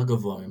אותו יותר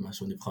גבוה ממה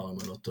שהוא נבחר אם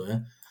אני לא טועה,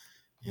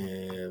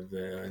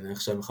 ואני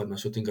חושב אחד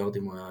מהשוטינג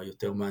גארדים הוא היה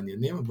יותר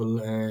מעניינים, אבל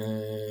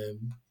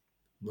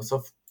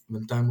בסוף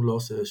בינתיים הוא לא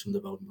עושה שום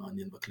דבר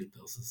מעניין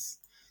בקליפרס, אז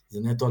זה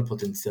נטו על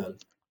פוטנציאל.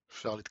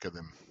 אפשר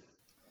להתקדם.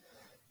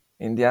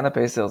 אינדיאנה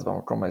פייסרס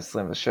במקום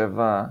ה-27,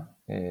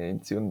 עם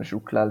ציון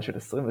משוקלל של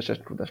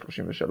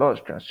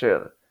 26.33,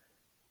 כאשר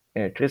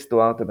קריס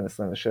דוארטה בן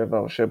 27,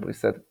 אושה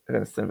בריסט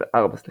בן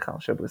 24,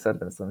 אושה בריסט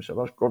בן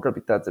 23, גוגל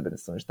ביטאצה בן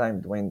 22,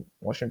 דוויין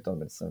וושינגטון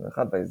בן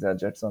 21, ואיזיה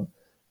ג'קסון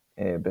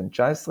בן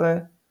 19.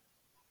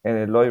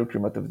 לא היו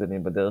כמעט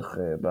הבדלים בדרך,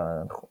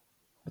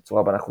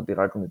 בצורה בה אנחנו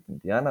דירגנו את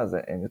אינדיאנה, אז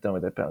אין יותר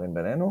מדי פערים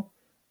בינינו.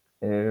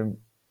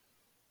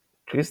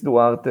 קריס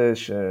דוארטה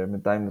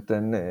שבינתיים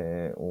נותן,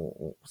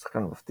 הוא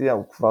שחקן מפתיע,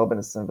 הוא כבר בן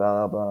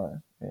 24,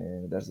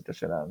 אני יודע שזה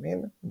קשה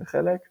להאמין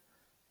בחלק,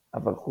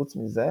 אבל חוץ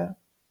מזה,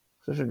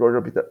 אני חושב שגוגל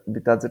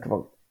ביטאצה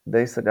כבר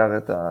די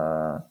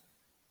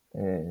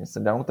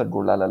סגרנו את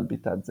הגולל על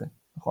ביטאצה,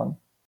 נכון?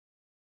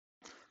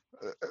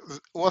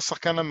 הוא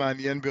השחקן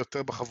המעניין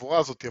ביותר בחבורה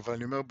הזאת, אבל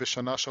אני אומר,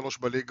 בשנה 3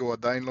 בליגה הוא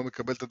עדיין לא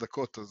מקבל את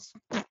הדקות, אז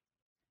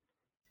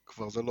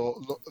כבר זה לא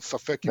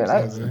ספק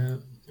אם זה.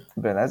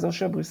 בעיניי זה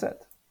אושה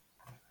בריסט.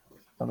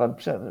 אבל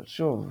בסדר,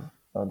 שוב,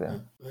 לא יודע.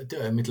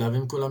 תראה, הם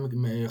מתלהבים כולם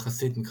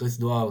יחסית מקריס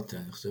דוארטה,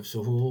 אני חושב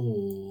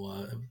שהוא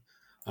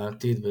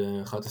העתיד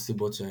ואחת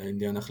הסיבות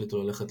שהאינדיאנה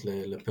החליטו ללכת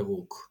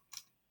לפירוק.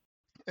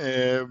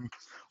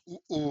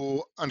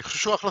 אני חושב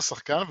שהוא אחלה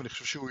שחקן, ואני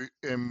חושב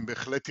שהם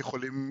בהחלט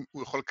יכולים,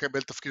 הוא יכול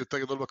לקבל תפקיד יותר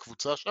גדול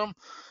בקבוצה שם,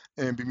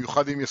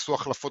 במיוחד אם יעשו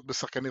החלפות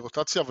בשחקני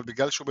רוטציה, אבל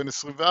בגלל שהוא בן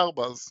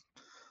 24, אז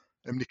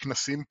הם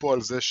נקנסים פה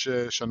על זה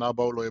ששנה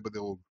הבאה הוא לא יהיה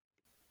בדירוג.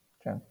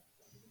 כן.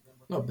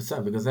 לא,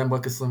 בסדר, בגלל זה הם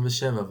רק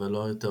 27 ולא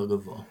יותר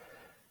גבוה.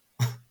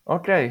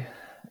 אוקיי,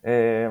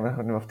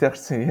 אני מבטיח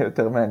שזה יהיה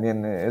יותר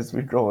מעניין as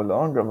we go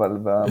along, אבל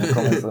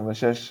במקום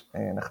 26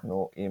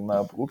 אנחנו עם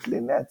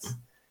הברוקלין נטס,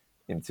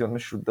 עם ציון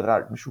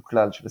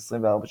משוקלל של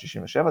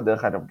 24.67,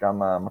 דרך אגב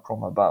גם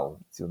המקום הבא הוא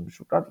ציון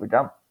משוקלל,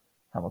 וגם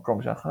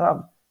המקום שאחריו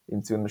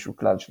עם ציון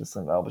משוקלל של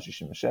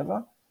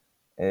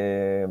 24.67,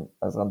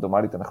 אז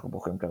רנדומלית אנחנו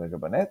בוחרים כרגע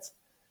בנטס.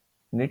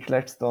 ניק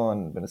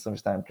לקסטון בן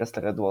 22,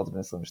 קסלר אדוארדס בן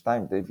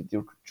 22, דיוויד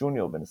דיוק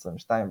ג'וניור בן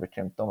 22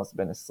 וקם תומאס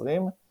בן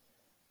 20.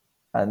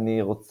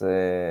 אני רוצה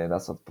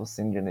לעשות פה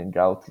סינגלינג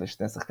אאוט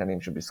לשני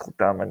שחקנים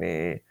שבזכותם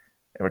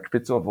הם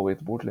הקפיצו עבורי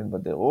את ברוקלין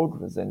בדירוג,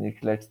 וזה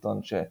ניק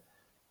לקסטון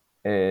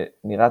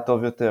שנראה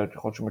טוב יותר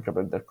ככל שהוא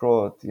מקבל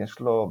דקות, יש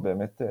לו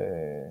באמת,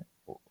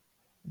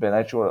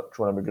 בעיניי כשהוא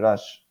על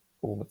המגרש,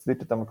 הוא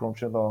מצדיק את המקום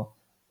שלו,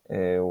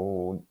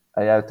 הוא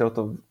היה יותר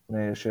טוב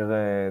מאשר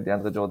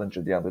דיאנדרה ג'ורדן,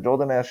 שדיאנדרה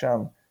ג'ורדן היה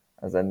שם,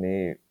 אז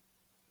אני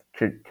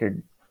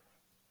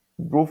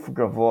כגוף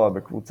גבוה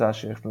בקבוצה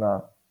שיש לה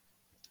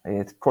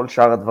את כל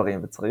שאר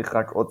הדברים, וצריך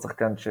רק עוד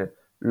שחקן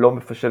שלא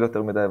מפשל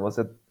יותר מדי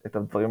ועושה את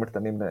הדברים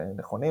הקטנים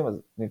נכונים,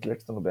 אז ניק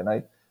לקסטון הוא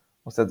בעיניי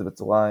עושה את זה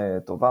בצורה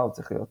טובה, הוא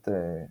צריך להיות,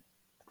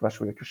 תקווה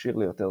שהוא יהיה כשיר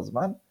ליותר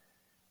זמן.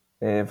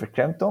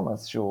 וקם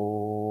תומאס,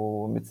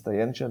 שהוא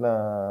מצטיין של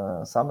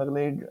הסאמר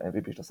ליג,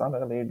 MVP של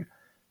הסאמר ליג,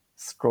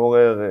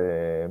 סקורר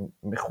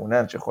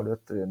מכונן שיכול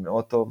להיות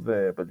מאוד טוב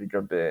בליגה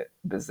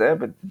בזה,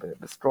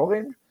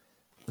 בסקורינג,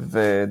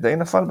 ודי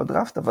נפל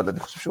בדראפט, אבל אני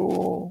חושב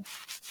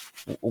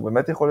שהוא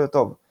באמת יכול להיות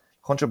טוב.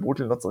 נכון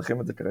שברוקלין לא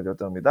צריכים את זה כרגע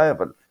יותר מדי,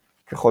 אבל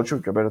ככל שהוא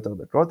יקבל יותר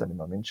דקות, אני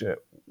מאמין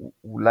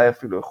שאולי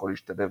אפילו יכול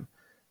להשתלב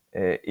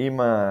עם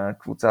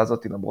הקבוצה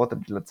הזאת, למרות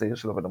הגיל הצעיר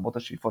שלו ולמרות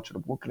השאיפות של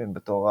ברוקלין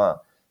בתור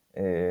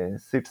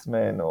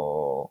ה-6man,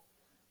 או...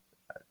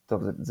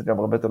 טוב, זה גם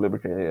הרבה תלוי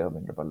בקיירי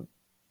ארווינג, אבל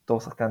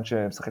בתור שחקן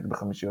שמשחק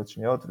בחמישיות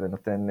שניות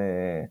ונותן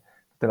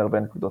הרבה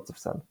נקודות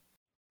ספסל.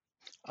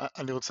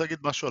 אני רוצה להגיד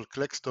משהו על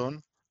קלקסטון,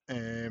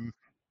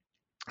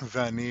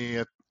 ואני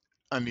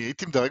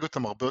הייתי מדרג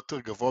אותם הרבה יותר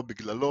גבוה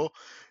בגללו,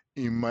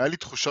 אם היה לי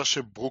תחושה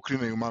שברוקלין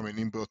היו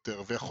מאמינים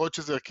ביותר, ויכול להיות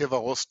שזה הרכב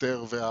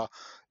הרוסטר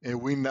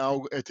וה-win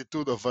now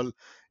attitude, אבל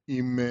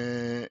אם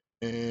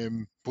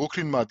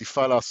ברוקלין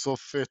מעדיפה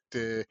לאסוף את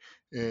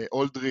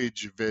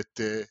אולדרידג'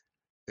 ואת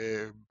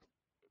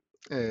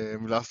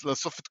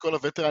לאסוף את כל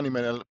הווטרנים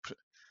האלה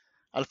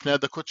על פני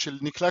הדקות של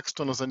ניק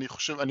קלקסטון, אז אני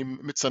חושב, אני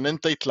מצנן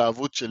את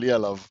ההתלהבות שלי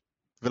עליו,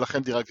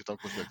 ולכן דירגתי אותם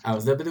כמו אבל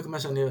זה בדיוק מה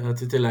שאני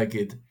רציתי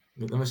להגיד.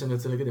 זה מה שאני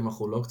רוצה להגיד, אם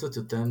אנחנו לא קצת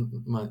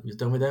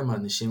יותר מדי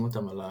מענישים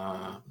אותם על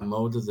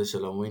המוד הזה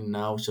של ה-win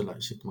now, של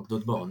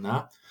התמקדות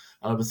בעונה,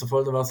 אבל בסופו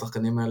של דבר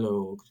השחקנים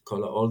האלו,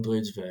 כל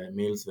האולדרידג'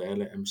 ומילס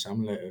ואלה, הם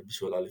שם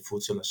בשביל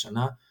האליפות של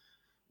השנה,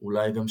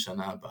 אולי גם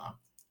שנה הבאה.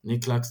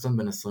 ניק קלקסטון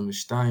בן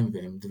 22,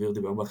 ואם דביר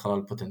דיבר בהתחלה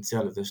על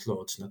פוטנציאל, אז יש לו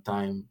עוד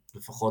שנתיים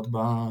לפחות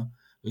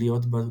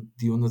להיות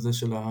בדיון הזה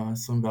של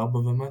ה-24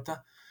 ומטה,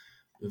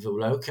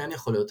 ואולי הוא כן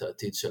יכול להיות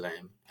העתיד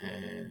שלהם.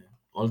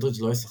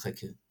 אולדרידג' לא ישחק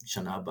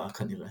שנה הבאה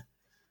כנראה.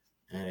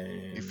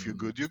 If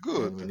you're good, you're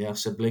good. אני מניח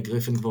שבלייק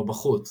גריפין כבר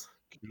בחוץ.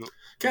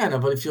 כן,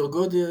 אבל if you're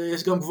good,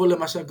 יש גם גבול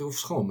למה שהגוף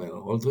שלך אומר.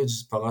 אולדרידג'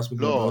 פרש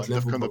בגלל בעיות לב.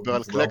 לא, דווקא מדבר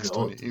על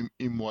קלקסטון.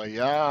 אם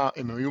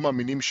הם היו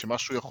מאמינים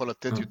שמשהו יכול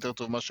לתת יותר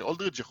טוב מה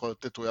שאולדרידג' יכול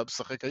לתת, הוא היה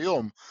בשחק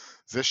היום.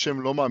 זה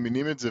שהם לא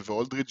מאמינים את זה,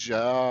 ואולדרידג'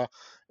 היה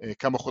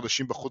כמה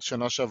חודשים בחוץ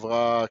שנה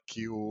שעברה,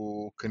 כי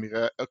הוא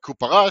כנראה, כי הוא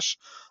פרש,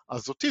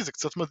 אז אותי זה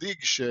קצת מדאיג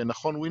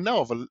שנכון הוא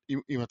אינו, אבל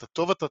אם אתה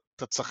טוב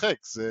אתה תשחק,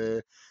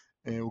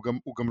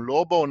 הוא גם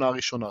לא בעונה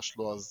הראשונה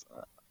שלו, אז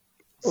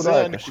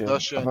זה הנקודה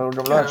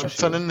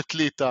שמצננת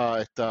לי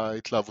את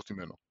ההתלהבות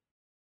ממנו.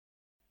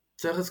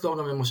 צריך לזכור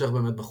גם אם מושך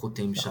באמת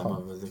בחוטים שם,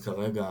 וזה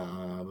כרגע,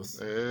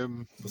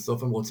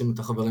 בסוף הם רוצים את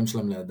החברים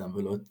שלהם לידם,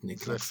 ולא את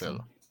ניק קלקסטון.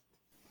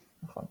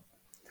 נכון.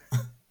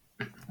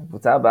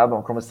 הקבוצה הבאה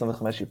במקום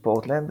 25 היא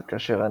פורטלנד,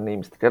 כאשר אני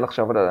מסתכל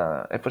עכשיו על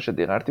איפה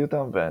שדירקתי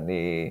אותם,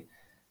 ואני,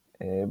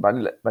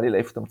 בא לי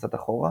להעיף אותם קצת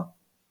אחורה,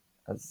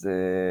 אז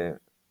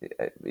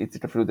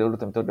איציק אפילו דירקתי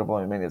אותם יותר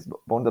גבוה ממני, אז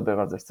בואו נדבר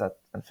על זה קצת.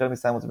 אנפרני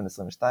סיימונס בן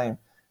 22,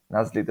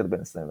 נאז ליטל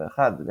בן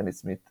 21, דני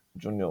סמית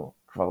ג'וניור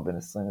כבר בן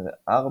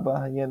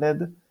 24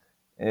 הילד.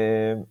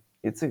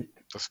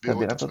 איציק, אתה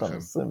דירקת אותם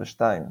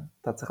 22,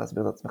 אתה צריך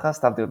להסביר את עצמך,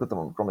 סתם דירקת אותם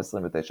במקום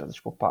 29, אז יש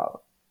פה פער.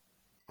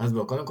 אז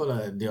בוא, קודם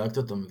כל דירקתי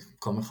אותו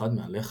מקום אחד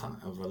מעליך,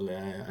 אבל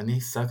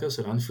אני סאקר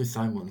של אנפרי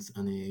סיימונס,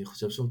 אני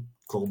חושב שהוא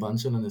קורבן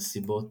של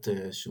הנסיבות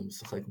שהוא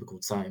משחק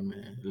בקבוצה עם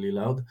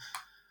לילארד,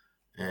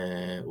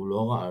 הוא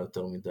לא ראה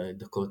יותר מדי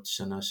דקות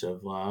שנה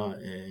שעברה,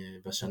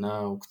 והשנה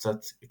הוא קצת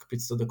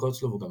הקפיץ את הדקות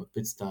שלו, והוא גם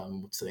הקפיץ את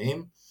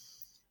הממוצעים,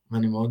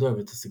 ואני מאוד אוהב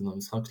את הסגנון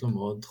המשחק שלו,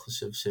 מאוד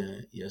חושב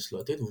שיש לו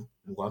עתיד,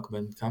 הוא רק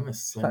בין כמה?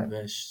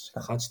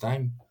 21,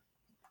 2?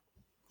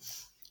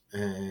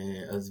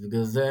 אז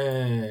בגלל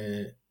זה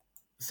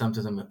שמתי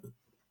אותם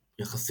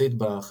יחסית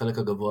בחלק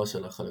הגבוה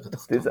של החלק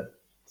התחתון.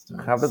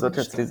 חייב לדעת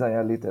שאצלי זה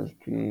היה ליטל,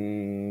 כי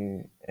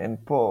אין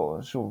פה,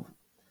 שוב,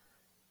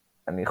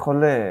 אני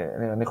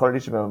יכול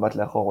להגיד שבמבט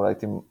לאחור אולי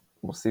הייתי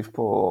מוסיף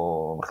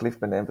פה, מחליף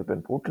ביניהם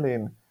ובין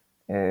ברוקלין,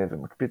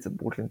 ומקפיץ את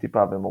ברוקלין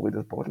טיפה ומוריד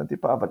את פורטלנד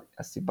טיפה, אבל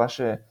הסיבה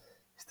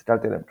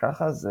שהסתכלתי עליהם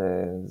ככה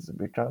זה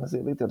בעיקר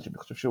נזיר ליטל, שאני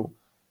חושב שהוא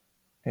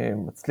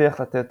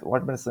מצליח לתת, הוא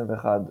רק בן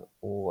 21,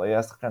 הוא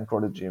היה שחקן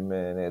קולג'ים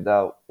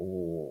נהדר,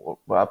 הוא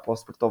היה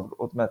פרוספקט טוב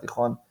עוד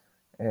מהתיכון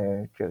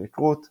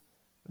כריקרוט,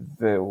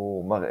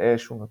 והוא מראה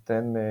שהוא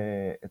נותן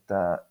את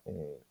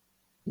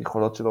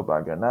היכולות שלו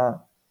בהגנה,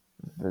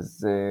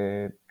 וזה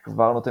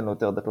כבר נותן לו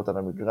יותר דקות על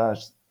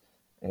המגרש,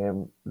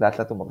 לאט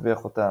לאט הוא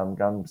מרוויח אותם,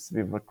 גם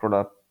סביב כל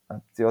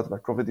הפציעות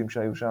והקובדים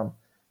שהיו שם,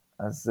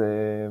 אז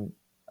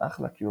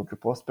אחלה, כאילו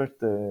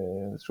כפרוספקט,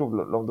 שוב,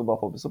 לא מדובר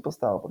פה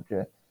בסופרסטאר, אבל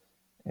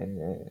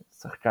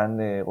כשחקן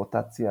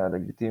רוטציה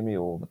לגיטימי,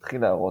 הוא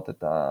מתחיל להראות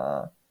את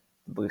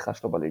הדריכה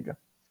שלו בליגה.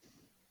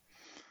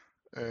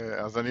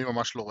 אז אני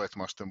ממש לא רואה את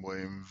מה שאתם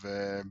רואים,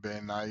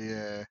 ובעיניי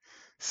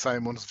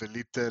סיימונס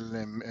וליטל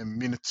הם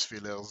מינטס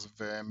פילרס,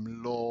 והם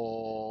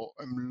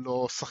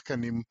לא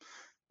שחקנים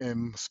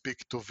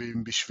מספיק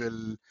טובים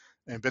בשביל,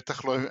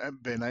 בטח לא,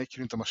 בעיניי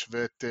כאילו אתה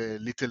משווה את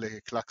ליטל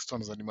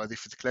לקלקסטון, אז אני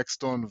מעדיף את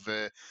קלקסטון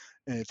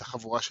ואת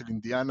החבורה של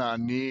אינדיאנה,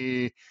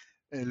 אני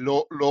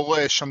לא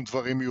רואה שם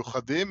דברים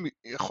מיוחדים,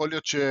 יכול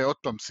להיות שעוד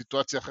פעם,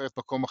 סיטואציה אחרת,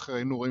 מקום אחר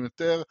היינו רואים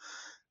יותר,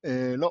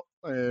 לא,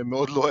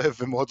 מאוד לא אוהב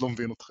ומאוד לא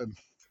מבין אתכם.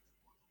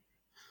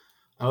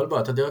 אבל בוא,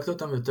 אתה דירקת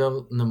אותם יותר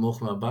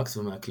נמוך מהבאקס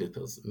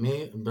ומהקליפרס.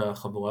 מי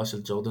בחבורה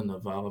של ג'ורדן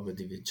נברה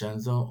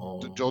ודיווינצ'נזו, או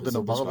ג'ורדן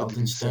בזוביץ' נברה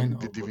וארטנשטיין, או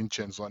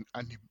ודיווינצ'נזו,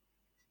 אני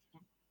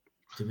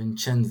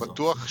דיווינצ'נזו.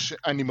 בטוח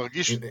שאני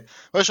מרגיש,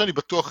 מה שאני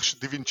בטוח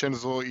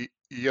שדיווינצ'נזו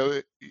יהיה,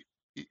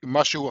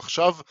 מה שהוא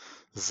עכשיו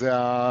זה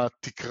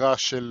התקרה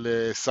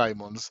של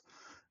סיימונס,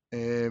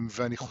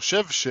 ואני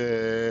חושב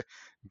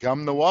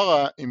שגם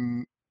נווארה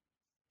עם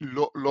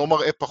לא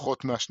מראה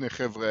פחות מהשני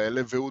חבר'ה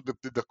האלה, והוא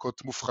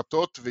בדקות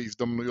מופחתות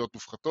והזדמנויות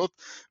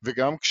מופחתות,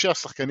 וגם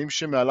כשהשחקנים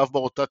שמעליו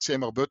ברוטציה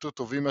הם הרבה יותר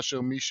טובים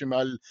מאשר מי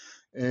שמעל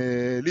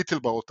ליטל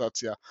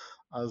ברוטציה,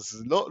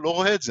 אז לא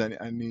רואה את זה.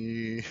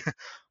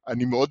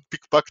 אני מאוד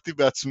פיקפקתי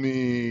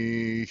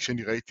בעצמי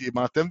כשאני ראיתי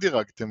מה אתם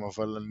דירגתם,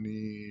 אבל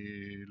אני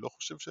לא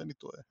חושב שאני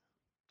טועה.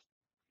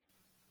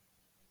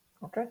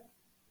 אוקיי.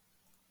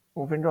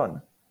 moving on.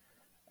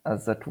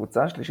 אז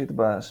הקבוצה השלישית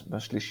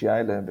בשלישייה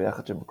האלה,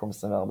 ביחד של מקום 24-26,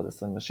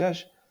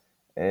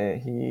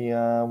 היא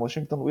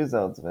וושינגטון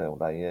וויזארדס,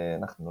 ואולי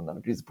אנחנו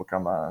נרגיז פה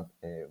כמה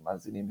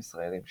מאזינים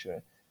ישראלים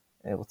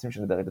שרוצים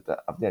שנדרג את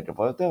האבדיה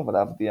הגבוה יותר, אבל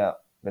האבדיה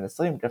בין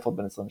 20, קרפורד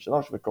בין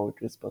 23 וקורי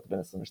קריספרט בין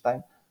 22,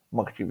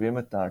 מרכיבים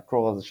את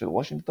הקור הזה של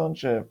וושינגטון,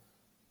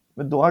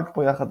 שמדורג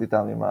פה יחד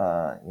איתם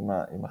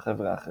עם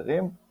החבר'ה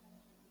האחרים.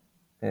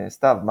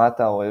 סתיו, מה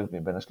אתה אוהב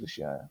מבין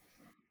השלישייה?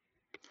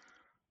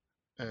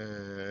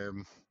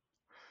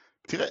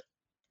 תראה,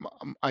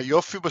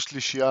 היופי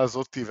בשלישייה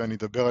הזאת, ואני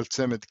אדבר על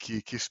צמד,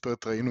 כי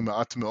קיספרט ראינו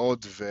מעט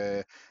מאוד,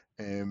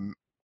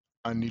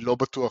 ואני לא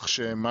בטוח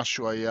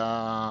שמשהו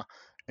היה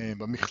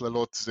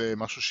במכללות זה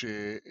משהו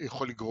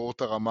שיכול לגרור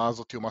את הרמה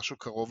הזאת, או משהו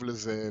קרוב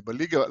לזה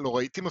בליגה, לא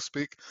ראיתי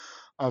מספיק,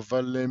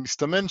 אבל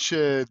מסתמן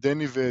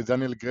שדני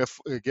ודניאל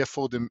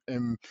גפורד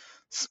הם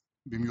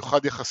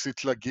במיוחד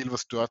יחסית לגיל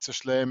והסיטואציה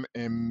שלהם,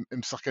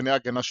 הם שחקני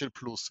הגנה של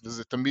פלוס,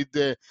 וזה תמיד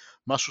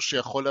משהו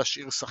שיכול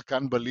להשאיר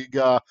שחקן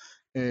בליגה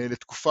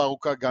לתקופה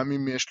ארוכה, גם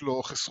אם יש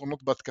לו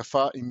חסרונות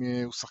בהתקפה,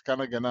 אם הוא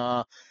שחקן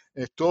הגנה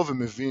טוב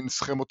ומבין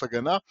סכמות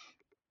הגנה,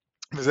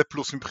 וזה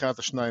פלוס מבחינת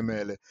השניים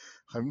האלה.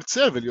 חייבים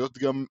לציין ולהיות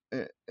גם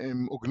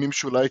עוגנים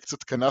שאולי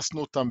קצת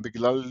כנסנו אותם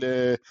בגלל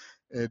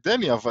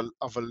דני,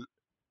 אבל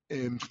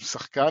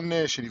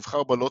שחקן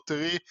שנבחר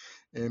בלוטרי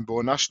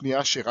בעונה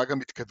שנייה שהראה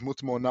גם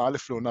התקדמות מעונה א'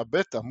 לעונה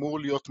ב', אמור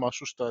להיות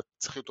משהו שאתה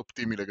צריך להיות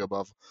אופטימי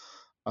לגביו.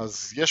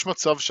 אז יש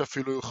מצב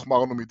שאפילו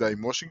החמרנו מדי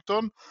עם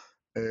וושינגטון,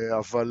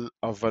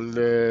 אבל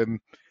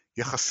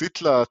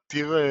יחסית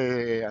לטיר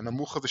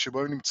הנמוך הזה שבו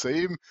הם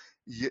נמצאים,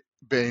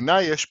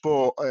 בעיניי יש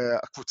פה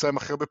הקבוצה עם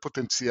אחר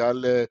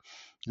בפוטנציאל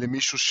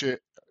למישהו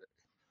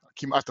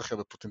כמעט אחר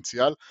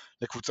בפוטנציאל,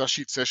 לקבוצה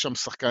שיצא שם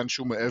שחקן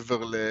שהוא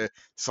מעבר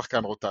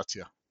לשחקן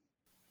רוטציה.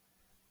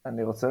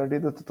 אני רוצה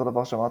להגיד את אותו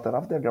דבר שאמרת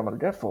עליו גם על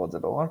גפורד, זה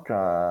לא רק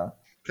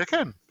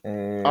כן.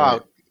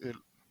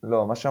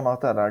 לא, מה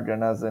שאמרת על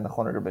ההגנה זה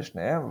נכון לגבי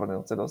שניהם, אבל אני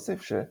רוצה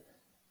להוסיף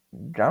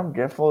שגם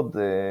גפורד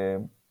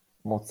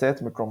מוצא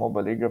את מקומו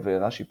בליגה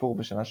והראה שיפור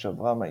בשנה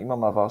שעברה עם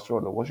המעבר שלו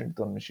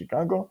לוושינגטון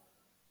משיקגו,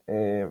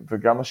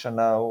 וגם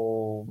השנה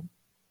הוא,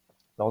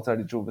 לא רוצה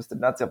להגיד שהוא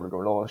בסטגנציה, אבל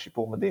גם לא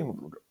שיפור מדהים,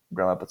 הוא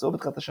גם היה פצוע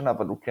בתחילת השנה,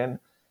 אבל הוא כן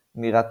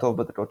נראה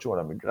טוב בדקות שהוא על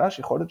המגרש.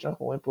 יכול להיות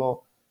שאנחנו רואים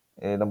פה,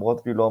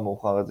 למרות גילו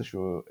המאוחר,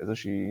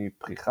 איזושהי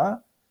פריחה,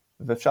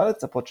 ואפשר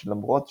לצפות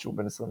שלמרות שהוא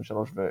בן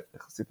 23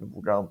 ויחסית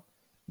מבוגר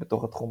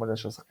בתוך התחום הזה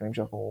של השחקנים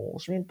שאנחנו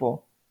רושמים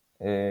פה,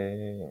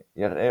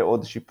 יראה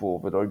עוד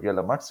שיפור ולא יגיע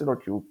למקס שלו,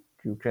 כי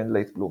הוא כן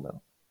לייט בלומר.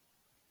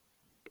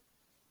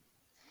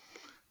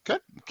 כן,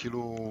 כאילו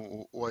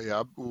הוא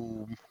היה,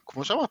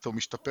 כמו שאמרת, הוא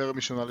משתפר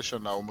משנה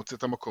לשנה, הוא מוצא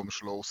את המקום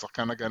שלו, הוא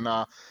שחקן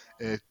הגנה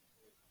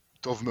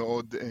טוב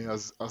מאוד,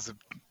 אז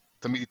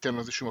תמיד ייתן לו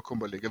איזשהו מקום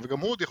בליגה, וגם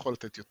הוא עוד יכול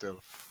לתת יותר.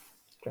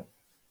 כן.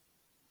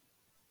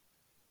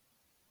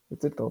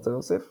 יציק, אתה רוצה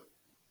להוסיף?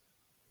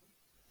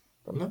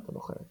 לא. אתה לא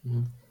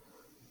חייב.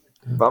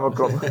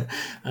 במקום.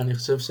 אני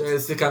חושב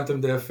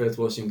שסיכמתם די יפה את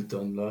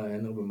וושינגטון,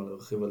 אין הרבה מה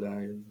להרחיב עליה,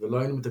 ולא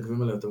היינו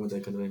מתעכבים עליה יותר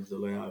מדי כנראה, אם זה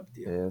לא היה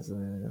הבדיעה. אז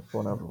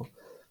בואו נעבור.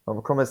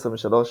 במקום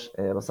ה-23,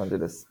 לוס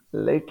אנג'לס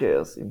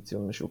לייקרס, עם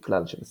ציון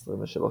משוקלל של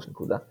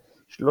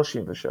 23.33,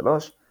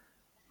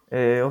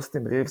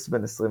 אוסטין ריבס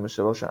בן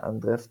 23,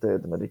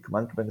 האנדרפטד, מליק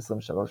מנק בן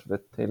 23,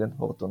 וטיילן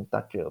הורטון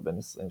טאקר בן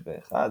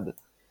 21.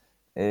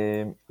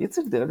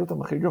 איציק דירג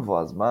אותם הכי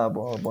גבוה, אז מה,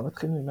 בואו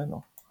נתחיל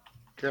ממנו.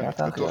 כן,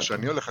 בטוח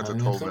שאני הולך לצאת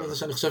הומר.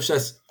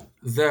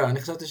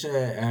 אני חשבתי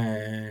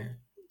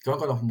קודם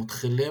כל אנחנו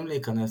מתחילים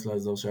להיכנס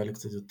לאזור שהיה לי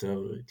קצת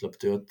יותר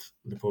התלבטויות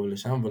לפה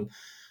ולשם, אבל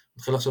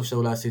מתחיל לחשוב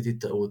שאולי עשיתי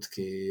טעות,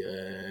 כי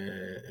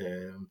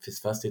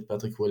פספסתי את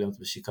פטריק וויליאמס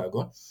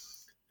בשיקגו,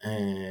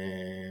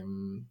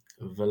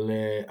 אבל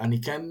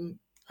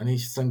אני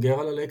סנגר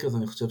על הלייקרס,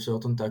 אני חושב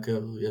שאורטון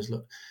טאקר יש לו,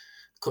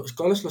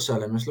 כל השלושה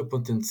להם יש לו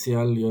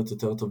פוטנציאל להיות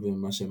יותר טובים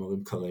ממה שהם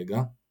אומרים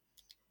כרגע.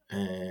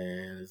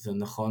 זה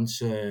נכון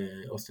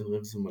שאוסטין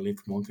ריבס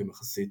ומליק מונק הם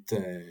יחסית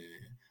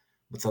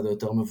בצד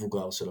היותר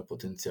מבוגר של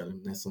הפוטנציאל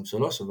עם בני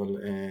 23, אבל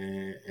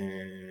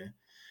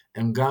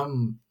הם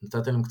גם,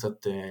 נתתי להם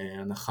קצת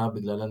הנחה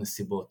בגלל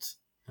הנסיבות.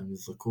 הם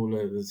נזרקו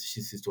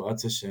לאיזושהי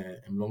סיטואציה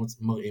שהם לא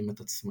מראים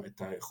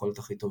את היכולת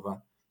הכי טובה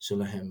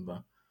שלהם בה.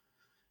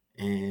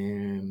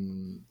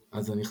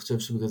 אז אני חושב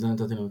שבגלל זה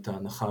נתתי להם את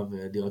ההנחה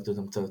ודירקתי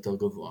אותם קצת יותר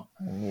גבוה.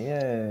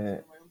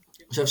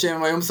 אני חושב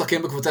שהם היו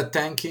משחקים בקבוצת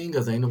טנקינג,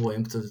 אז היינו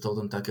רואים קצת את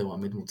אורטון טאקר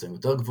מעמיד מוצאים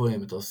יותר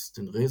גבוהים, את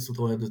אוסטין ריס הוא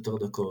רואה יותר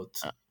דקות.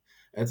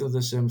 עצם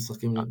זה שהם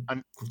משחקים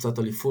קבוצת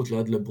אליפות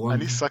ליד לברון.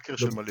 אני סאקר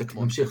של מליק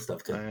מונק. נמשיך סתיו,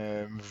 כן.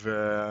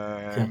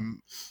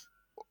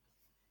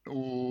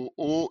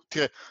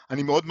 תראה,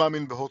 אני מאוד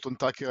מאמין בהורטון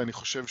טאקר, אני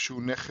חושב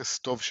שהוא נכס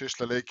טוב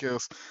שיש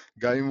ללייקרס,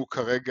 גם אם הוא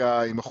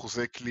כרגע עם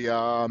אחוזי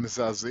קליעה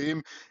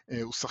מזעזעים,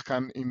 הוא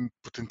שחקן עם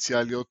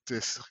פוטנציאל להיות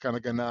שחקן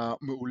הגנה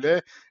מעולה,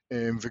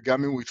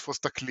 וגם אם הוא יתפוס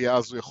את הקליעה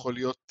אז הוא יכול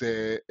להיות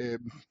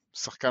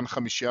שחקן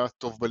חמישייה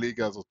טוב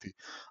בליגה הזאת.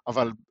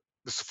 אבל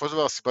בסופו של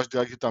דבר הסיבה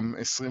שדירגתי אותם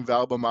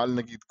 24 מעל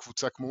נגיד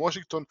קבוצה כמו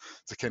וושינגטון,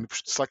 זה כי אני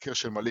פשוט סאקר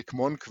של מליק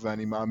מונק,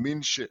 ואני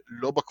מאמין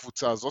שלא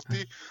בקבוצה הזאת,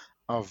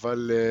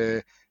 אבל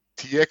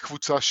תהיה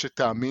קבוצה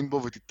שתאמין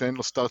בו ותיתן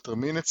לו סטארטר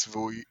מינטס,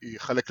 והוא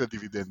יחלק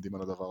לדיבידנדים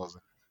על הדבר הזה.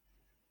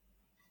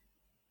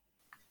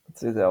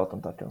 אצלי זה היה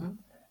אורטון טאקר.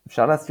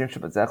 אפשר להסכים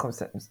שבזה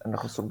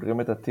אנחנו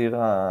סוגרים את הטיר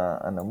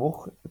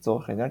הנמוך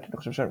לצורך העניין, כי אני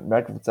חושב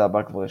שמהקבוצה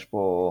הבאה כבר יש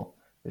פה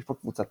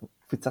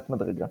קפיצת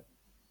מדרגה.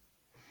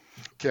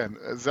 כן,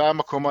 זה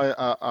המקום,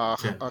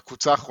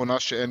 הקבוצה האחרונה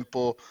שאין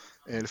פה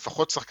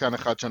לפחות שחקן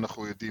אחד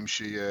שאנחנו יודעים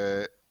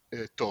שיהיה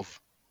טוב,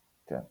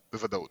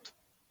 בוודאות.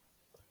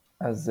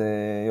 אז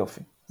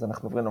יופי, אז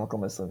אנחנו עוברים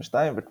למקום ה-22,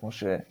 וכמו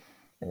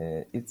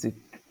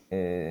שאיציק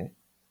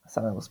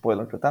עשה לנו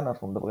ספוילר קטן,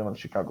 אנחנו מדברים על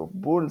שיקגו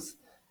בולס,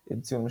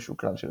 עם ציון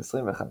משוקלל של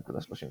 21.33,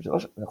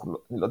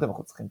 אני לא יודע אם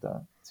אנחנו צריכים את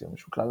הציון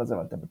משוקלל הזה,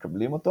 אבל אתם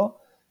מקבלים אותו,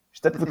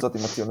 שתי קבוצות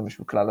עם הציון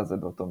המשוקלל הזה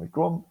באותו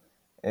מיקום,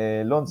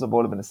 לונזו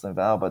בול בן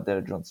 24,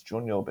 דרק ג'ונס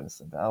ג'וניור בן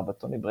 24,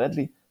 טוני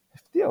ברדלי,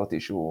 הפתיע אותי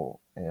שהוא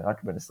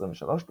רק בן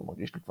 23, הוא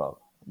מרגיש לי כבר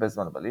הרבה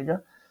זמן בליגה,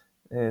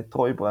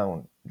 טרוי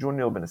בראון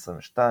ג'וניור בן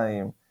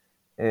 22,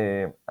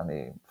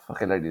 אני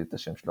מפחד להגיד את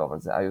השם שלו, אבל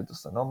זה איו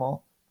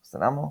דוסנמו,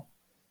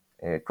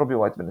 קובי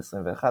ווייט בן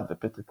 21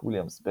 ופטריק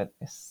וויליאמס בן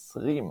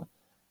 20,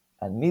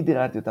 אני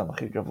דירתי אותם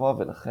הכי גבוה,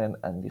 ולכן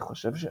אני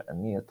חושב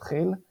שאני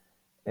אתחיל,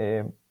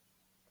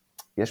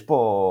 יש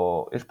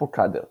פה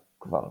קאדר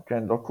כבר,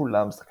 כן? לא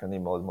כולם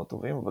שחקנים מאוד מאוד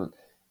טובים, אבל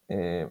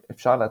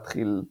אפשר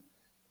להתחיל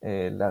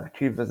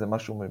להרכיב איזה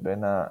משהו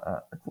מבין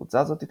הקבוצה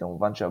הזאת,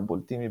 כמובן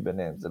שהבולטים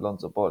מביניהם זה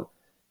לונזו בול,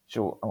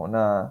 שהוא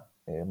העונה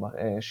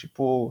מראה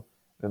שיפור,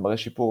 ומראה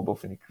שיפור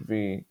באופן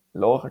עקבי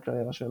לאורך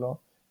הקריירה שלו,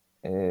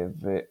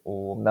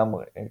 והוא אמנם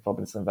כבר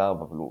בן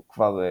 24, אבל הוא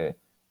כבר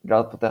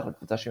גארד פותח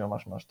לקבוצה שהיא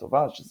ממש ממש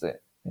טובה, שזה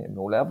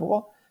מעולה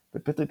עבורו,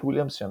 ופטריק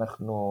וויליאמס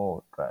שאנחנו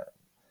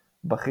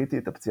בכיתי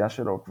את הפציעה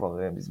שלו כבר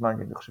מזמן,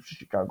 כי אני חושב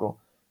ששיקגו,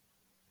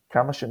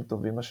 כמה שהם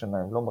טובים השנה,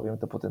 הם לא מראים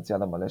את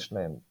הפוטנציאל המלא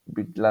שלהם,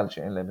 בגלל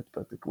שאין להם את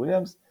פטריק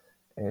וויליאמס,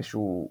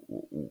 שהוא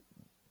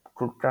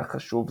כל כך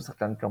חשוב,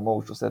 שחקן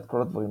כמוהו, שעושה את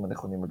כל הדברים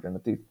הנכונים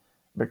הגנתית,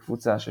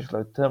 בקבוצה שיש לה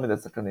יותר מדי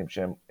שחקנים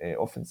שהם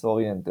אופנס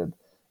אוריינטד,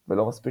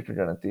 ולא מספיק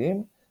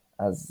הגנתיים,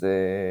 אז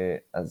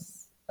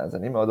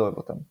אני מאוד אוהב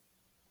אותם.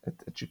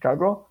 את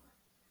שיקגו,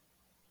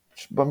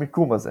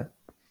 במיקום הזה.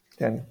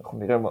 כן, אנחנו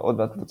נראה עוד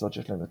מעט קבוצות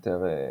שיש להם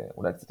יותר,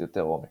 אולי קצת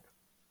יותר עומק.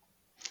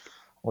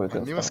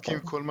 אני מסכים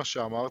עם כל מה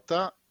שאמרת,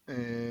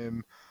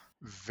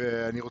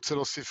 ואני רוצה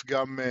להוסיף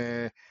גם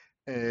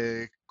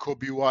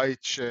קובי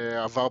ווייט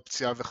שעבר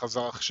פציעה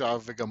וחזר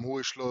עכשיו, וגם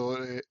הוא יש לו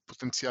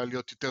פוטנציאל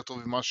להיות יותר טוב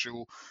ממה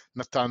שהוא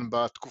נתן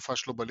בתקופה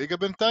שלו בליגה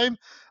בינתיים.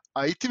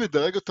 הייתי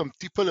מדרג אותם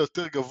טיפה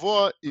ליותר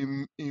גבוה,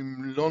 אם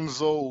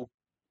לונזו הוא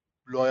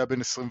לא היה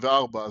בן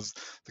 24, אז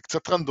זה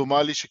קצת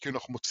רנדומלי שכאילו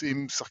אנחנו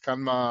מוצאים שחקן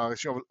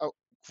מהרשימה,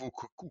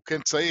 הוא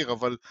כן צעיר,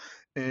 אבל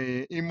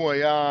אם הוא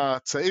היה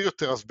צעיר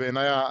יותר, אז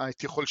בעיניי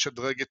הייתי יכול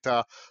לשדרג את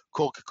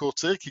הקור כקור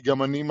צעיר, כי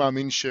גם אני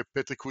מאמין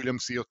שפטריק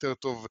וויליאמס יהיה יותר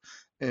טוב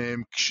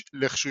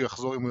לכשהוא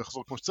יחזור, אם הוא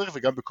יחזור כמו שצריך,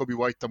 וגם בקובי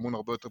ווייט תמון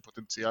הרבה יותר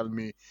פוטנציאל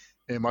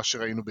ממה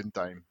שראינו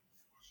בינתיים.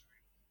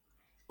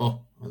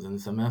 אז אני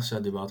שמח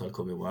שדיברת על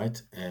קובי ווייט,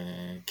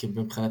 כי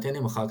מבחינתי אני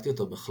מחקתי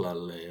אותו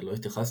בכלל, לא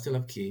התייחסתי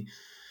אליו, כי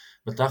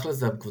בתכל'ס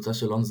זה הקבוצה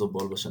של לונזו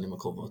בול בשנים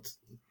הקרובות.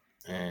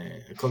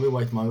 קובי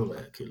ווייט מה הוא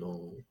רואה?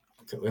 כאילו,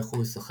 איך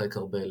הוא ישחק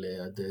הרבה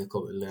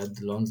ליד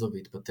לונזו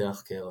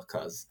והתפתח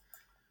כרכז?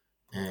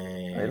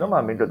 אני לא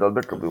מאמין גדול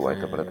בקובי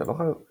ווייט, אבל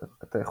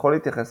אתה יכול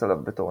להתייחס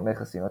עליו בתור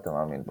נכס אם אתה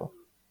מאמין בו.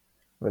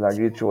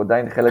 ולהגיד שהוא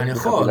עדיין חלק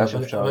מחבילה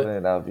שאפשר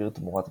להעביר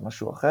תמורת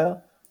משהו אחר,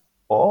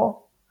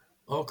 או...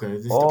 אוקיי,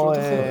 זו הסתכלות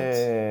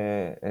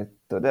אחרת.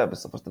 אתה יודע,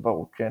 בסופו של דבר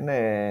הוא כן...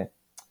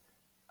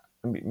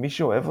 מי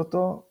שאוהב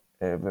אותו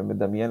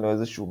ומדמיין לו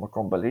איזשהו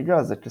מקום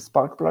בליגה, זה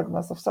כספארק פלאג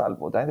מהספסל,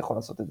 והוא עדיין יכול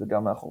לעשות את זה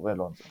גם מאחורי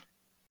לונזו.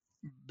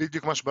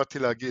 בדיוק מה שבאתי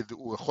להגיד,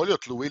 הוא יכול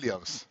להיות לו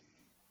וויליאמס.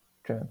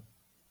 כן.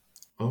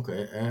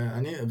 אוקיי,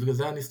 בגלל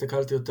זה אני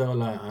הסתכלתי יותר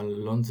על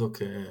לונזו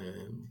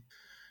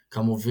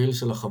כמוביל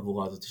של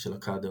החבורה הזאת, של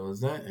הקאדר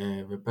הזה,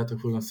 ופטריק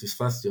וויליאמס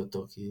פספסתי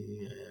אותו,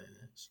 כי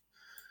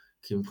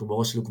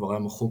בראש שלי כבר היה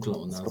מחוק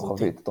לעונה הזאת.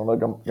 כוכבית, זאת אומרת,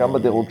 גם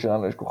בדירוג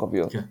שלנו יש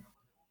כוכביות. כן.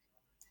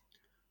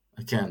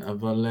 כן,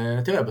 אבל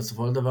תראה,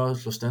 בסופו של דבר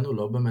שלושתנו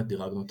לא באמת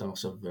דירגנו אותם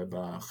עכשיו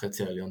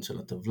בחצי העליון של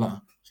הטבלה.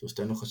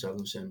 שלושתנו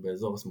חשבנו שהם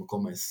באזור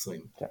המקום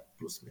ה-20, כן.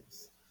 פלוס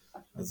מינוס.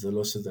 אז זה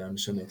לא שזה היה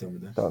משנה יותר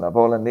מדי. טוב,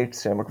 נעבור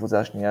לניקס, שהם הקבוצה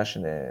השנייה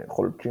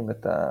שחולקים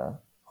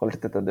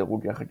חולקת את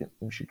הדירוג יחד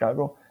עם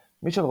שיקגו.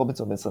 מישל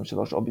רובינסון בן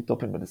 23, אובי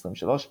טופין בן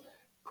 23,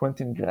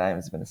 קוונטין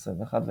גריימס בן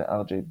 21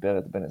 ואר.ג'יי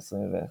ברט בן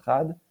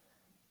 21.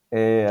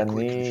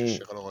 קוויקלי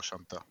ששיר לא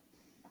רשמת.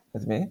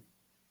 את מי?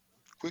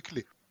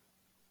 קוויקלי.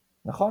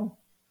 נכון,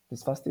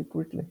 פספסתי את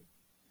קוויקלי.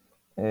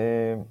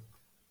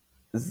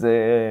 זה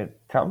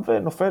קם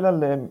ונופל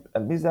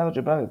על מי זה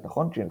אר.ג'יי ברט,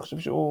 נכון? כי אני חושב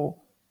שהוא,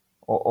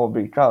 או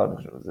בעיקר,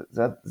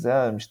 זה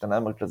המשתנה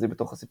המרכזי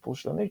בתוך הסיפור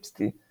של הניקס,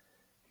 כי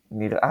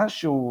נראה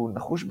שהוא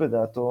נחוש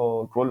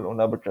בדעתו כל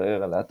עונה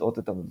בקריירה להטעות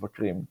את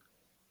המבקרים.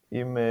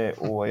 אם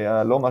הוא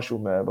היה לא משהו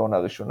בעונה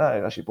הראשונה,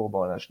 היה שיפור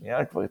בעונה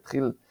השנייה, כבר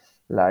התחיל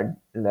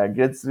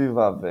להגד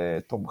סביבה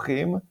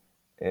ותומכים,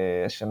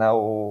 השנה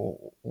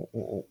הוא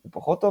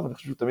פחות טוב, אני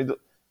חושב שהוא תמיד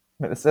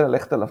מנסה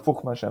ללכת על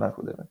הפוך מהשנה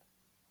הקודמת.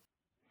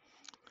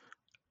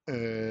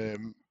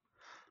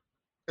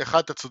 אחד,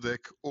 אתה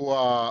צודק,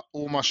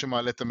 הוא מה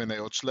שמעלה את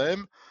המניות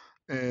שלהם,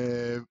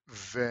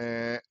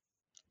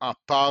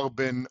 והפער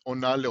בין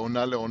עונה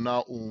לעונה לעונה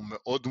הוא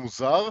מאוד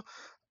מוזר,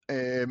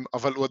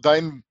 אבל הוא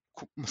עדיין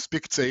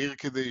מספיק צעיר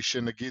כדי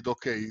שנגיד,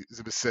 אוקיי,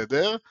 זה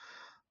בסדר.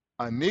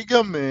 אני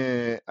גם,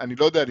 אני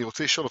לא יודע, אני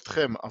רוצה לשאול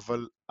אתכם,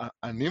 אבל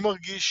אני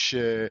מרגיש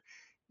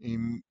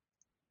שאם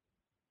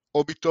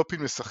אובי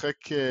טופין משחק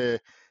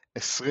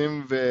 25-28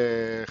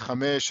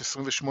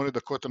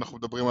 דקות, אנחנו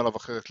מדברים עליו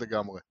אחרת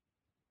לגמרי.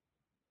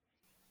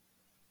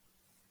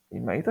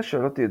 אם היית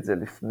שואל אותי את זה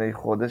לפני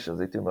חודש, אז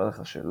הייתי אומר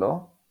לך שלא,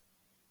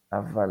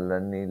 אבל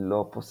אני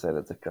לא פוסל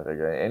את זה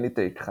כרגע, אין לי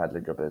טייק אחד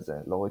לגבי זה,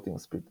 לא ראיתי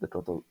מספיק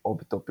דקות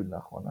אובי טופין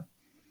לאחרונה.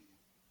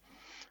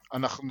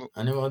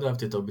 אני מאוד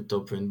אהבתי את אובי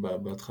טופין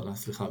בהתחלה,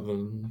 סליחה,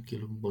 אבל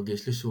כאילו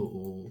מרגיש לי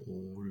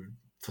שהוא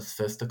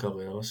פספס את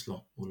הקריירה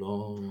שלו, הוא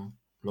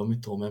לא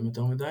מתרומם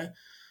יותר מדי.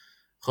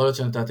 יכול להיות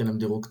שנתתי להם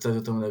דירוג קצת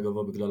יותר מדי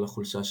גבוה בגלל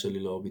החולשה שלי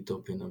לאובי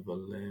טופין,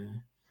 אבל...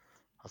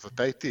 אז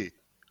אתה איתי.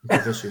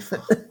 מקווה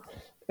שיפרח.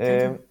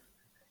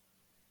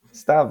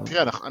 סתיו,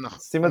 תראה,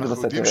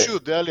 אנחנו יודעים שהוא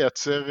יודע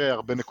לייצר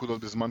הרבה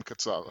נקודות בזמן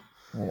קצר.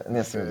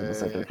 אני אשים את זה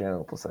בסקר, כי אין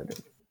לנו פה סגל.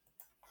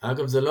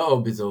 אגב, זה לא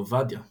אובי, זה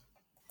עובדיה.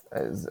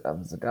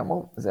 זה גם,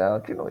 זה היה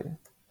כינוי.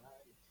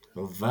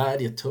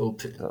 עובדיה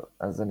טופין.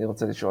 אז אני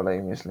רוצה לשאול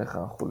האם יש לך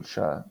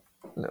חולשה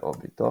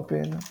לאובי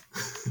טופין.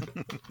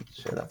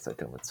 שאלת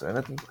סקר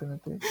מצוינת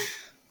מבחינתי.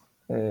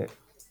 זה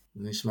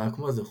נשמע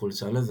כמו איזה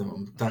חולשה לזה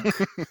ממתק.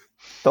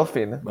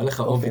 טופין. בא לך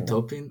אובי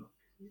טופין?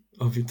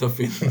 אובי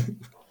טופין.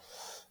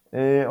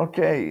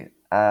 אוקיי,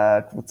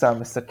 הקבוצה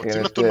מסקרת...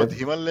 רוצים נתון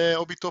מדהים על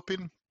אובי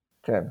טופין?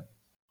 כן.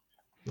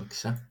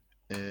 בבקשה.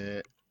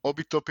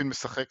 אובי טופין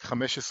משחק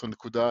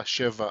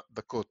 15.7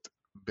 דקות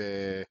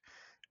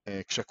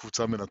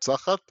כשהקבוצה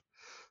מנצחת,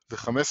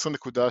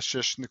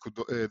 ו-15.6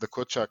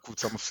 דקות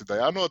שהקבוצה מפסידה.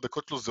 יענו,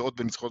 הדקות לא זהות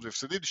בניצחונות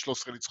והפסדים,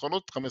 13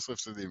 ניצחונות, 15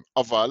 הפסדים.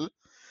 אבל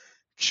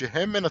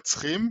כשהם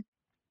מנצחים,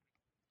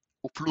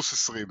 הוא פלוס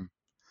 20.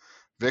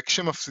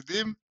 וכשהם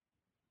מפסידים,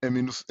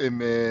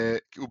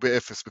 הוא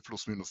באפס,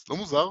 בפלוס מינוס. לא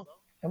מוזר?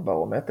 הם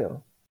ברומטר.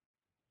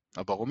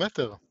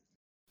 הברומטר.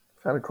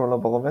 אפשר לקרוא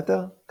לו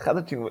ברומטר?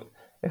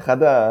 אחד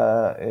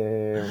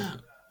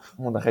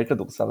המונחי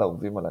כדורסל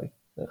האהובים עליי,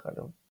 דרך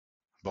אגב.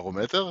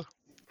 ברומטר?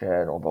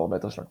 כן, או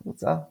ברומטר של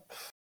הקבוצה.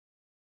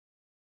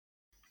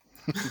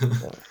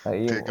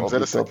 האם אובי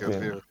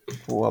טופין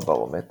הוא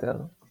הברומטר?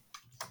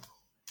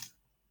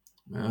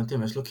 מעניין אותי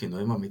אם יש לו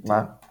כינויים אמיתיים.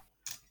 מה?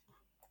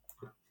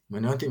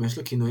 מעניין אותי אם יש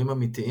לו כינויים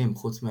אמיתיים,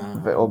 חוץ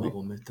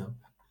מהברומטר.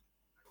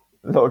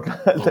 לא,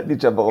 אל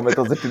תגיד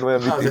שהברומטר זה כינוי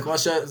אמיתי. זה כמו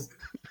ש...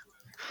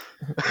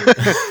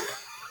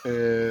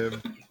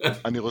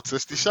 אני רוצה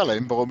שתשאל,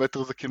 האם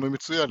ברומטר זה כינוי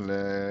מצוין?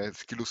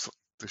 זה כאילו,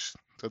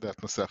 אתה יודע,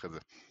 תנסח את זה.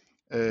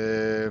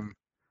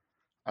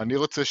 אני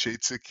רוצה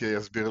שאיציק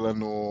יסביר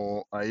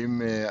לנו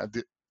האם...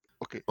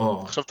 אוקיי,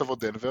 עכשיו תבוא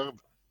דנבר.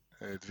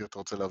 דביר, אתה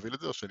רוצה להביא את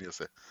זה או שאני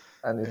אעשה?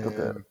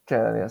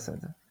 כן, אני אעשה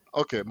את זה.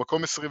 אוקיי,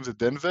 מקום 20 זה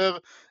דנבר,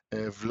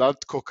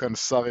 ולדקו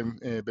קנסרים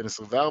בן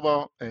 24,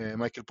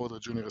 מייקל פורטר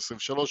ג'וניור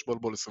 23,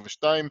 בולבול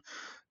 22,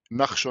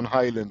 נחשון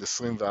היילנד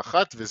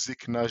 21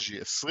 וזיק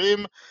נאז'י 20,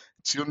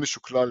 ציון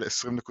משוקלל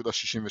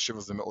 20.67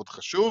 זה מאוד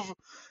חשוב,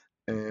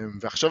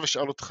 ועכשיו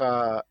אשאל אותך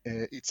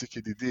איציק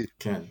ידידי,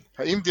 כן.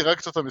 האם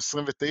דירגת אותם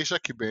 29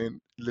 כי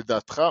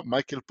לדעתך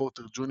מייקל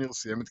פורטר ג'וניור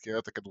סיים את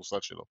קריירת הכדורסל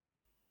שלו?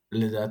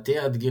 לדעתי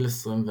עד גיל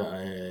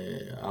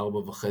 24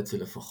 וחצי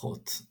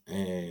לפחות.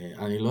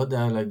 אני לא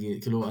יודע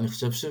להגיד, כאילו אני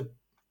חושב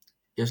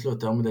שיש לו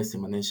יותר מדי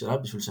סימני שאלה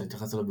בשביל שאני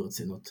אתייחס אליו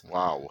ברצינות.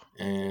 וואו.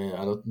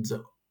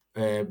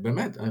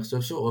 באמת, אני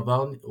חושב שהוא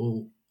עבר,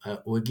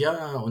 הוא הגיע,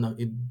 הוא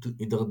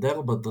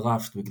הידרדר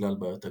בדראפט בגלל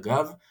בעיות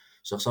הגב,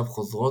 שעכשיו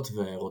חוזרות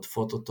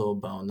ורודפות אותו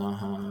בעונה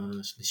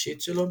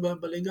השלישית שלו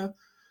בליגה,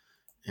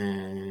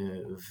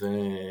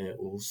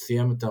 והוא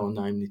סיים את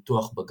העונה עם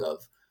ניתוח בגב.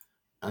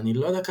 אני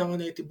לא יודע כמה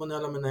אני הייתי בונה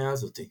על המניה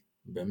הזאת,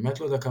 באמת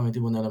לא יודע כמה הייתי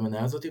בונה על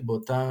המניה הזאת,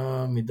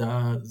 באותה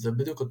מידה, זה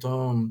בדיוק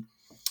אותו,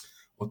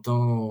 אותו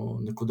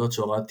נקודות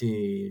שהורדתי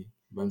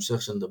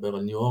בהמשך שנדבר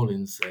על ניו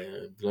אורלינס,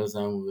 בגלל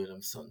זיון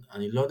וויליאמסון.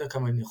 אני לא יודע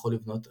כמה אני יכול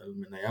לבנות על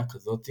מניה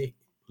כזאת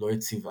לא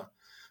יציבה.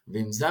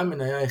 ואם זו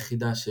המניה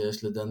היחידה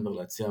שיש לדנבר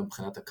להציע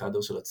מבחינת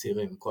הקאדר של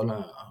הצעירים, כל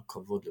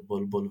הכבוד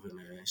לבולבול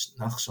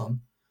ולנחשון,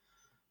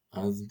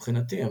 אז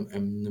מבחינתי הם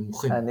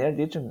נמוכים. אני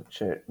אגיד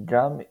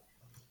שגם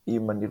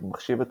אם אני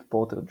מחשיב את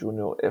פורטר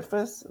ג'וניור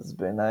 0, אז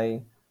בעיניי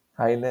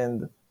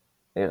היילנד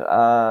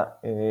הראה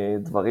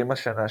דברים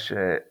השנה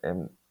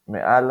שהם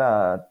מעל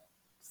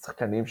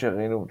השחקנים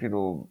שראינו,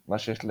 כאילו מה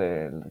שיש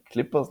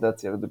לקליפרס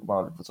להציע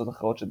לדוגמה, לקבוצות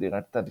אחרות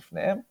שדירנטת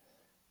לפניהם.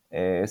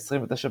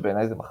 29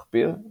 בעיניי זה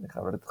מחפיר, אני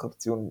חייב לתת לך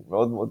ציון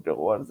מאוד מאוד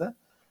גרוע על זה,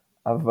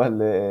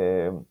 אבל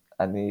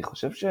אני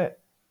חושב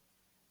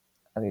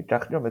אני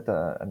אקח גם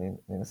אני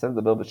אנסה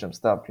לדבר בשם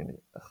סתם, כי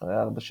אחרי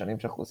 4 שנים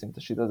שאנחנו עושים את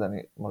השיט הזה,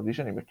 אני מרגיש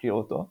שאני מכיר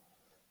אותו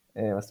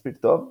מספיק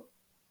טוב,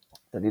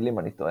 תגיד לי אם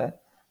אני טועה,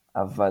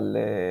 אבל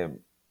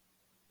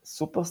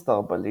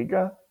סופרסטאר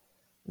בליגה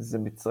זה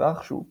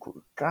מצרך שהוא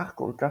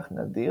כל כך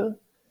נדיר,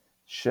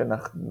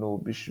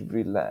 שאנחנו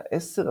בשביל 10%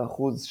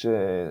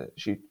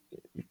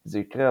 שזה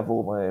יקרה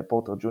עבור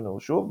פורטר ג'וניור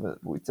שוב,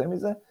 והוא יצא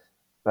מזה,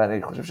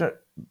 ואני חושב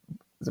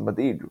שזה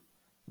מדאיג.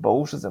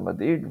 ברור שזה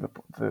מדאיג,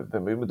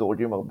 והם היו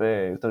מדורגים הרבה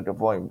יותר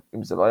גבוה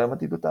אם זה לא היה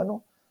מדאיג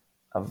אותנו,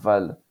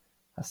 אבל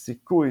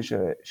הסיכוי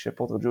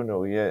שפורטר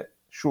ג'וניור יהיה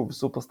שוב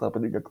סופרסטאר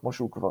בליגה כמו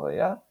שהוא כבר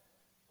היה,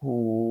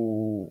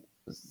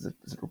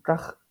 זה כל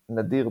כך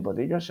נדיר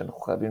בליגה, שאנחנו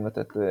חייבים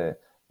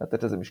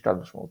לתת לזה משקל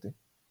משמעותי.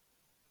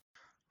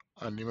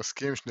 אני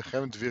מסכים עם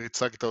שניכם, דביר,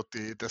 הצגת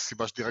אותי את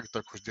הסיבה שדירגת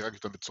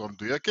אותה בצורה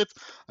מדויקת.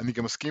 אני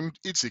גם מסכים עם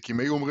איציק, אם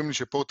היו אומרים לי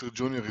שפורטר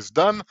ג'וניור is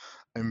done,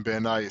 הם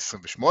בעיניי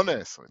 28,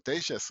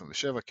 29,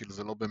 27, כאילו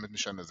זה לא באמת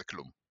משנה, זה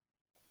כלום.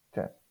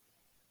 כן.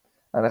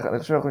 אני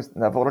חושב שאנחנו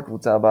נעבור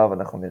לקבוצה הבאה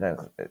ואנחנו נראה.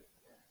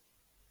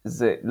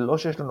 זה לא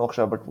שיש לנו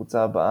עכשיו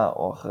בקבוצה הבאה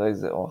או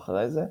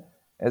אחרי זה,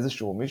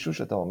 איזשהו מישהו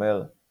שאתה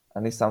אומר,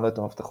 אני שם לו את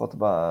המפתחות,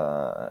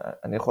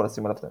 אני יכול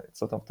לשים עליו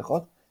את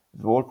המפתחות,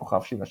 והוא על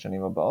כוכב שלי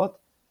לשנים הבאות.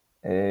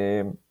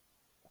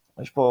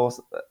 יש פה,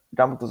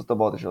 גם בקבוצות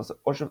הבאות, יש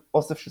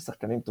אוסף של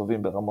שחקנים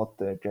טובים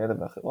ברמות כאלה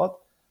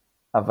ואחרות,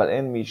 אבל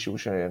אין מישהו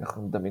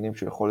שאנחנו מדמיינים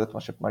שהוא יכול להיות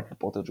מה שמייקל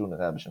פורטר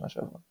ג'וניור היה בשנה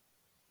שעברה.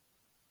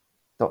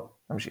 טוב,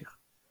 נמשיך.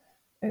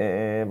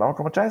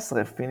 במקום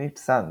ה-19,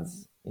 פיניקס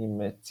סאנז, עם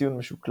ציון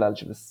משוקלל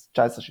של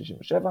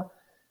 19.67,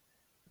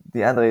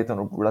 דיאנדרי אייטון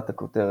הוא גולת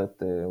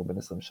הכותרת, הוא בן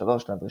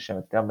 23, לאנדרי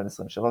שמט גם בן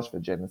 23,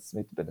 וג'יילן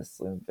סמית בן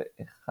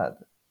 21.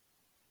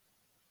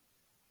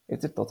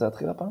 איציק, אתה רוצה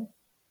להתחיל הפעם?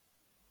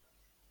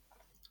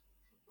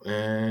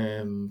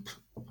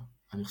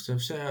 אני חושב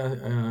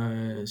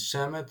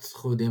ששמט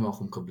אנחנו יודעים מה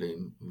אנחנו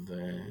מקבלים,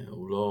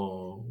 והוא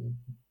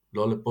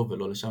לא לפה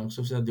ולא לשם. אני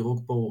חושב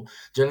שהדירוג פה הוא,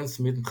 ג'יילן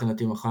סמית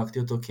מבחינתי מחקתי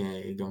אותו,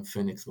 כי גם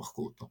פיניקס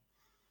מחקו אותו.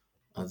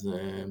 אז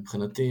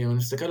מבחינתי, אם אני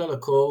מסתכל על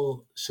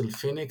הקור של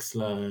פיניקס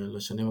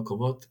לשנים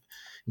הקרובות,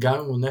 גם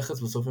אם הוא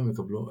נכס בסוף הם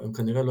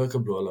כנראה לא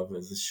יקבלו עליו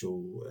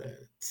איזשהו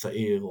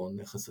צעיר או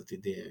נכס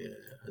עתידי.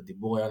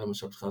 הדיבור היה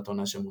למשל בתחילת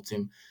העונה שהם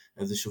רוצים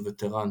איזשהו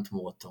וטרן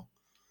תמורתו.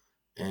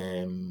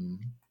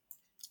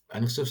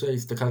 אני חושב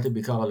שהסתכלתי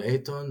בעיקר על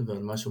אייטון ועל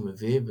מה שהוא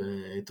מביא,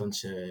 ואייטון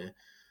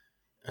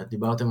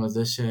דיברתם על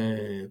זה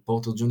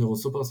שפורטר ג'וניור הוא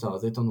סופרסטאר,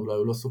 אז אייטון אולי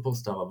הוא לא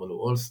סופרסטאר, אבל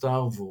הוא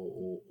אולסטאר,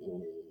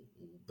 והוא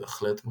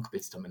בהחלט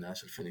מקפיץ את המניה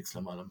של פיניקס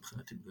למעלה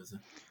מבחינתי בזה.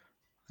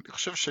 אני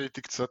חושב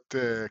שהייתי קצת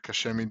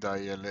קשה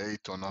מדי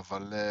לאייטון,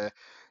 אבל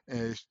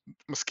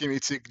מסכים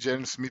איציק,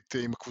 ג'יילן סמית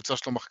עם הקבוצה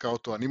שלו מחקה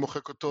אותו, אני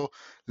מוחק אותו,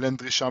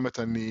 לאנדרי שמט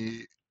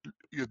אני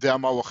יודע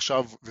מה הוא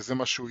עכשיו, וזה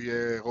מה שהוא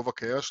יהיה רוב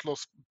הקריירה שלו,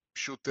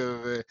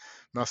 שוטר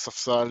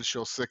מהספסל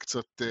שעושה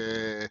קצת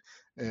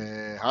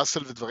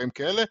האסל ודברים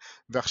כאלה,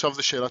 ועכשיו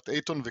זה שאלת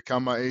אייטון,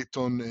 וכמה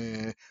אייטון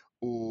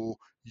הוא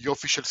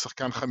יופי של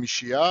שחקן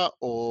חמישייה,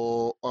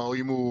 או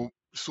אם הוא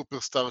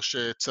סופרסטאר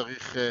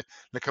שצריך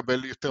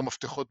לקבל יותר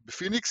מפתחות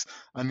בפיניקס.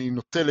 אני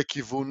נוטה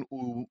לכיוון,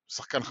 הוא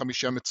שחקן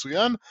חמישייה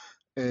מצוין,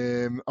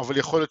 אבל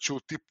יכול להיות שהוא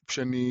טיפ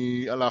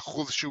שאני על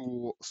האחוז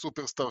שהוא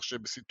סופרסטאר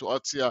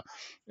שבסיטואציה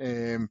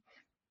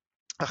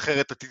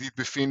אחרת עתידית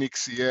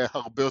בפיניקס יהיה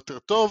הרבה יותר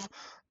טוב,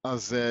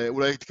 אז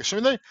אולי הייתי קשה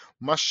מדי.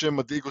 מה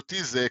שמדאיג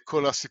אותי זה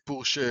כל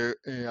הסיפור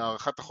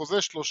שהערכת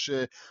החוזה שלו,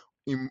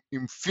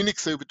 שאם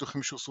פיניקס היו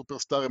בטוחים שהוא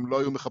סופרסטאר, הם לא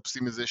היו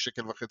מחפשים איזה 1.5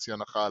 שקל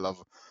הנחה עליו,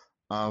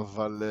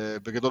 אבל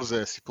בגדול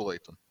זה סיפור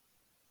אייטון.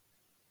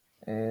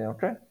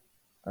 אוקיי,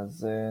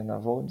 אז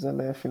נעבור עם זה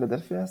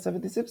לפילדלפיה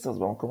 76ers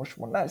במקום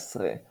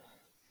ה-18,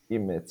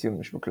 עם ציון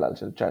משוקלל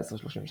של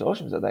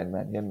 19.33, אם זה עדיין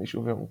מעניין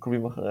מישהו והם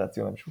עוקבים אחרי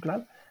הציון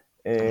המשוקלל.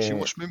 אנשים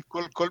רושמים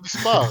כל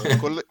מספר,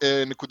 כל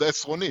נקודה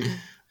עשרונית.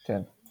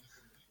 כן.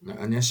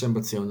 אני אשם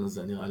בציון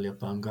הזה, נראה לי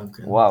הפעם גם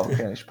כן. וואו,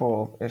 כן,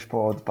 יש פה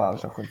עוד פער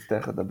שאנחנו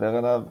נצטרך לדבר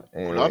עליו.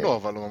 כולנו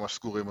אבל לא ממש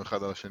סגורים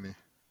אחד על השני.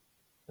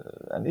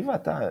 אני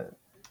ואתה,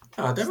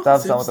 סתיו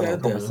שם אותם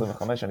במקום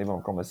 25, אני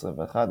במקום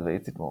 21,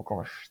 ואיציק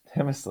במקום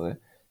 12,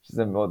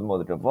 שזה מאוד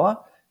מאוד גבוה.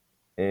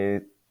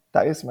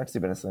 טייס מקסי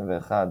בן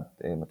 21,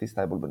 מטיס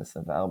טייבול בן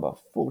 24,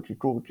 פורקי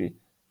קורקי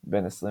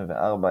בן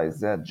 24,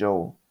 איזיה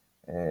ג'ו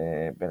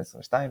בן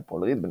 22,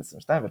 פול ריד בן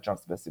 22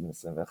 וצ'אנס בסי בן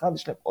 21,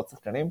 יש להם עוד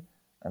שחקנים,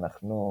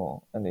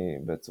 אני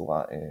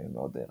בצורה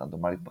מאוד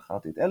רנדומלית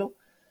בחרתי את אלו,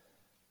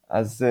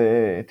 אז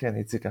תראה,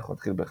 איציק, אנחנו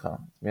נתחיל בך,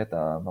 מי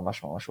אתה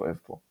ממש ממש אוהב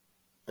פה?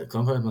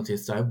 קודם כל את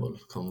מתיאס טייבול,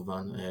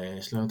 כמובן,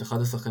 יש להם את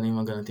אחד השחקנים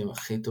הגנתיים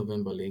הכי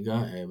טובים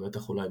בליגה,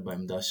 בטח אולי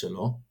בעמדה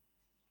שלו,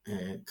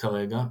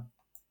 כרגע,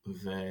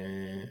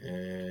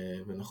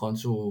 ונכון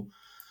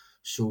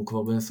שהוא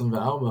כבר בן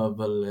 24,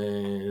 אבל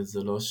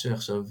זה לא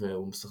שעכשיו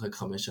הוא משחק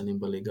 5 שנים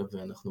בליגה,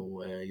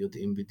 ואנחנו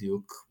יודעים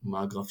בדיוק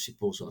מה הגרף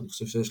שיפור שלו, אני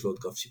חושב שיש לו עוד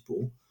גרף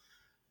שיפור,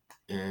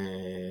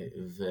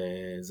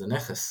 וזה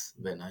נכס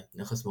בעיניי,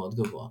 נכס מאוד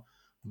גבוה,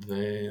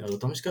 ועל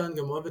אותו משקל אני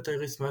גם אוהב את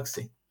טייריס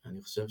מקסי,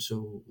 אני חושב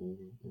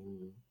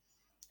שהוא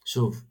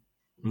שוב,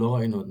 לא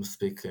ראינו עוד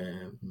מספיק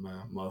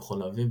מה הוא יכול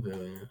להביא,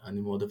 ואני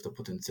מאוד אוהב את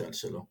הפוטנציאל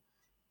שלו.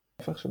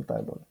 הפך של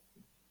טייבול.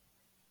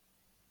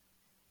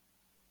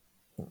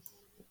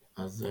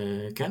 אז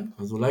כן,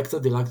 אז אולי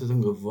קצת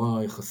דירקטורים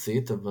גבוה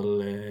יחסית,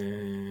 אבל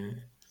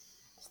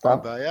סתם?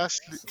 הבעיה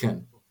שלי... כן,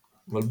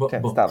 אבל בוא.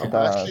 כן, סתם,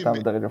 אתה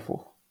מדרג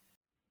הפוך.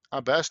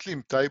 הבעיה שלי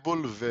עם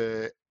טייבול,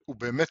 והוא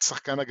באמת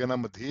שחקן הגנה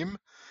מדהים,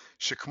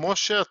 שכמו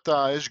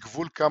יש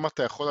גבול כמה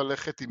אתה יכול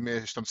ללכת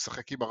שאתה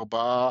משחק עם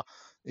 4,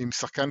 עם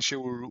שחקן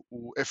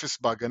שהוא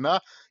 0 בהגנה,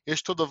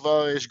 יש אותו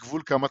דבר, יש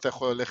גבול כמה אתה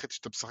יכול ללכת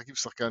שאתה משחק עם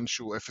שחקן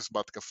שהוא 0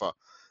 בהתקפה.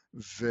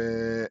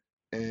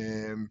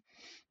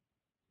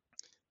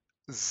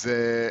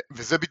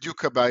 וזה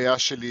בדיוק הבעיה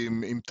שלי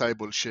עם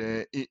טייבול,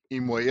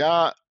 שאם הוא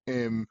היה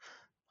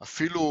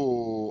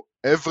אפילו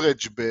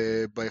average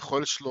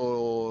ביכולת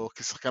שלו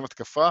כשחקן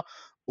התקפה,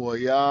 הוא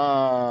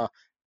היה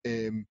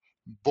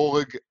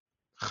בורג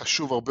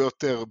חשוב הרבה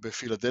יותר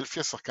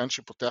בפילדלפיה, שחקן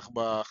שפותח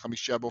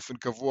בחמישייה באופן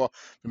קבוע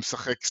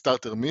ומשחק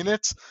סטארטר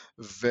מינטס,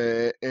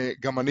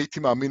 וגם אני הייתי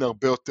מאמין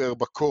הרבה יותר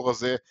בקור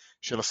הזה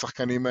של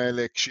השחקנים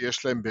האלה,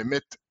 כשיש להם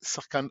באמת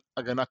שחקן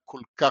הגנה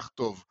כל כך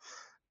טוב.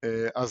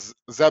 אז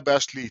זה הבעיה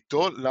שלי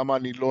איתו, למה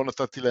אני לא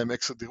נתתי להם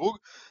אקסטרה דירוג,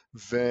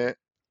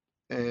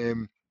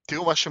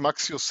 ותראו מה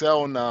שמקסי עושה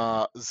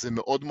העונה, זה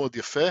מאוד מאוד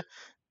יפה,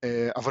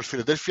 אבל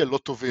פילדלפיה לא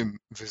טובים,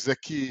 וזה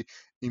כי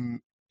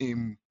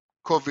עם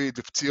קוביד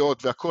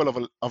ופציעות והכל,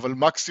 אבל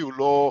מקסי הוא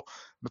לא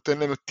נותן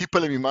להם טיפה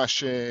ממה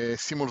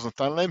שסימונס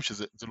נתן להם,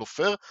 שזה לא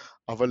פייר,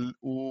 אבל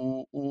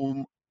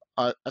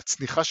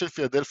הצניחה של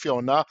פילדלפיה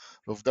עונה,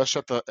 והעובדה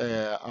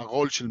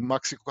שהרול של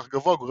מקסי כל כך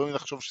גבוה, גורם לי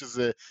לחשוב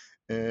שזה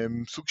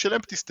סוג של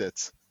אמפטי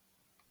סטאטס.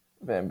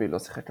 ואמבי לא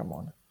שיחק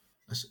המון.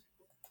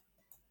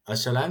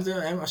 השאלה אם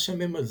הם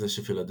אשמים על זה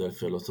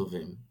שפילדלפיה לא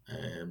טובים.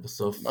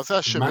 בסוף, מה זה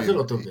אשמים? מה זה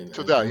לא טובים?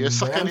 אתה יודע,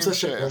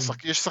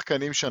 יש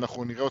שחקנים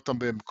שאנחנו נראה אותם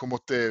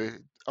במקומות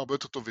הרבה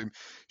יותר טובים,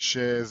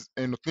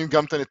 שנותנים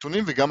גם את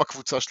הנתונים וגם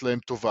הקבוצה שלהם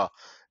טובה.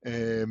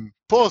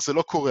 פה זה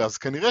לא קורה, אז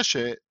כנראה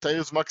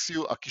שטיירס מקסי,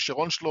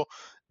 הכישרון שלו,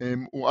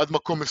 הוא עד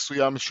מקום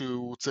מסוים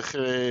שהוא צריך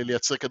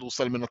לייצר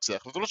כדורסל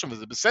מנצח, וזה לא שם,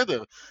 וזה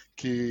בסדר,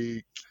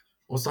 כי...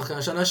 הוא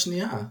שחקן שנה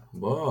שנייה,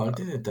 בוא, אל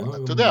תתן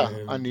לו... אתה יודע,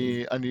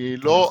 אני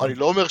לא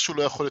אומר שהוא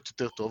לא יכול להיות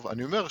יותר טוב,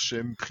 אני אומר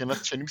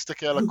שמבחינת שאני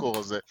מסתכל על הקור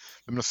הזה,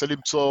 ומנסה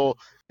למצוא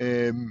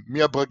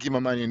מי הברגים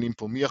המעניינים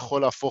פה, מי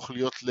יכול להפוך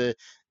להיות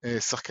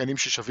לשחקנים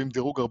ששווים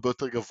דירוג הרבה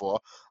יותר גבוה,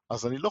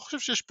 אז אני לא חושב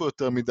שיש פה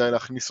יותר מדי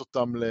להכניס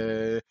אותם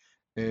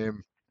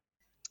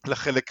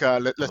לחלק,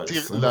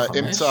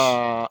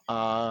 לאמצע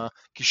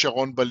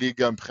הכישרון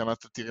בליגה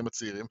מבחינת הטירים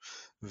הצעירים,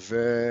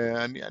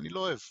 ואני לא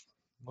אוהב,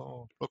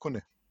 לא קונה.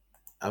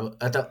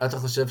 אתה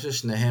חושב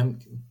ששניהם,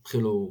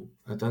 כאילו,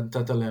 אתה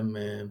נתת להם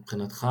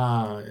מבחינתך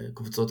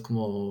קבוצות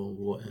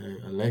כמו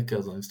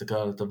הלייקרס, אני מסתכל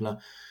על הטבלה,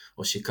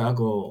 או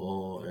שיקגו,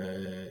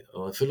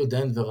 או אפילו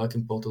דנבר רק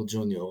עם פורטר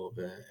ג'וניור,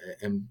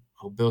 והם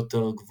הרבה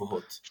יותר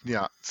גבוהות.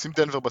 שנייה, שים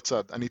דנבר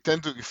בצד. אני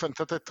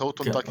נתת את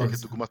הורטון טאקר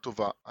כדוגמה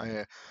טובה.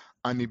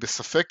 אני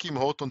בספק אם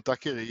הורטון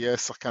טאקר יהיה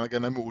שחקן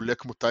הגנה מעולה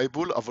כמו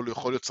טייבול, אבל הוא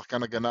יכול להיות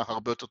שחקן הגנה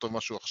הרבה יותר טוב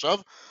משהו עכשיו.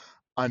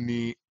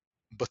 אני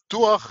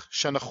בטוח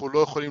שאנחנו לא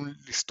יכולים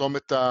לסתום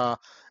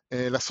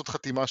לעשות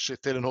חתימה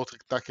שטיילן הורטון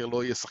טאקר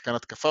לא יהיה שחקן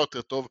התקפה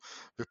יותר טוב,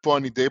 ופה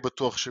אני די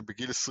בטוח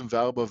שבגיל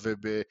 24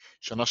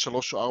 ובשנה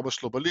 3 או 4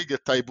 שלו בליגה,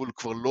 טייבול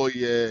כבר לא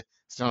יהיה,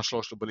 שנה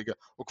 3 שלו בליגה,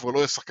 הוא כבר לא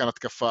יהיה שחקן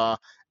התקפה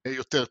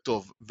יותר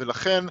טוב,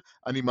 ולכן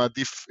אני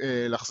מעדיף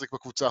להחזיק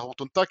בקבוצה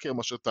הורטון טאקר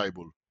מאשר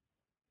טייבול.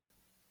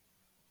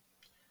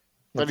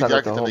 ואני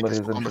דייקתי את הלייקרס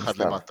מקום אחד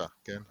למטה,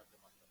 כן?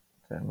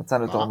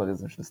 מצאנו את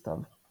ההומריזם של סתיו.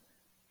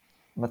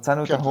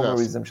 מצאנו את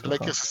ההומריזם שלך.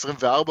 לייקרס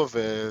 24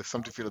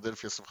 ושמתי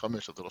פילדלפיה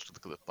 25, אז זה לא שאתה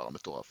כזה פער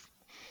מטורף.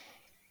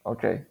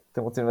 אוקיי,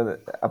 אתם רוצים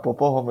לדעת,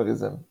 אפרופו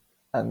הומריזם,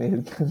 אני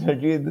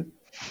אגיד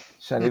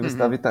שאני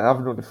וסתיו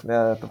התערבנו לפני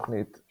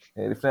התוכנית,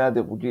 לפני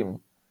הדירוגים,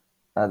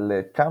 על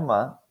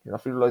כמה,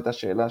 אפילו לא הייתה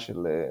שאלה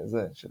של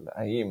זה, של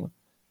האם,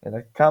 אלא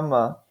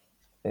כמה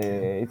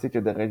איציק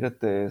ידרג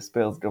את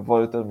ספיירס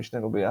גבוה יותר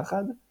משנינו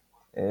ביחד,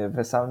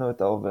 ושמנו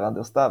את האובר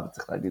אנדר סתיו,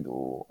 צריך להגיד,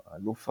 הוא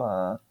אלוף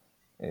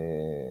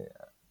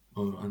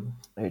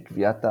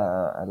קביעת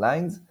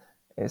הליינס,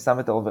 שם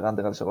את האובר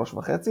אנדר על 3.5,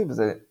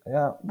 וזה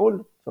היה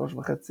בול, 3.5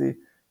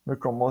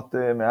 מקומות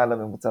מעל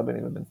הממוצע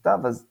ביני ובין סתיו,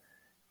 אז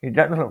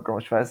הגענו למקום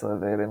ה-17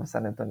 ואלה עם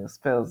סן אנטוניו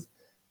ספרס,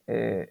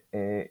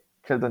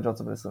 קלדון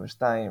ג'ונסון בן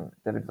 22,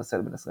 דויד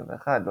וסל בן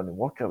 21, לוני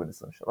ווקר בן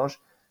 23,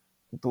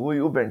 דרוי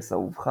אובנס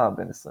אהובך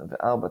בן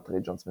 24, טרי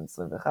ג'ונס בן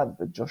 21,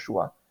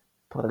 וג'ושוע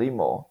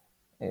פרימו,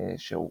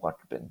 שהוא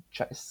רק בן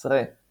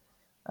 19.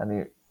 אני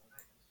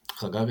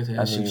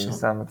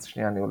שם את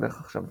שנייה, אני הולך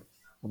עכשיו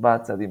 4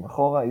 צעדים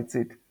אחורה,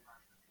 איציק,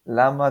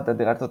 למה אתה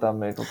דירקת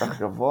אותם כל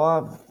כך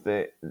גבוה,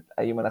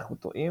 והאם אנחנו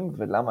טועים,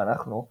 ולמה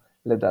אנחנו,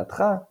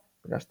 לדעתך,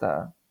 בגלל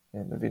שאתה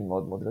מבין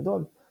מאוד מאוד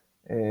גדול,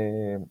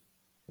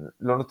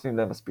 לא נותנים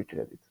להם מספיק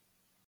קרדיט.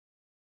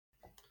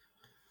 אני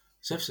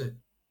חושב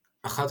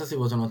שאחת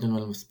הסיבות שלא נותנים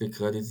להם מספיק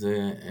קרדיט זה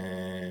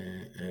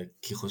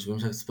כי חושבים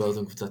שהספיירס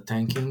הם קבוצת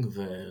טנקינג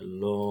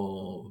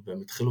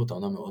והם התחילו את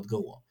העונה מאוד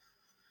גרוע.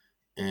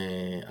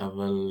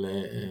 אבל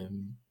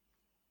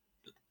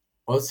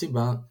עוד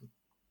סיבה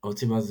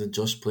זה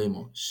ג'וש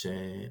פרימו,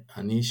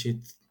 שאני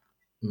אישית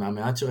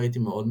מהמעט שראיתי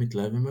מאוד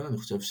מתלהב ממנו, אני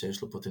חושב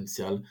שיש לו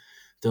פוטנציאל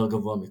יותר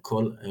גבוה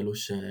מכל אלו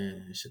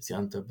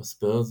שציינת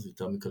בספיירס,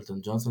 ויותר מקלטון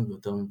ג'ונסון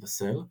ויותר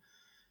מבסל.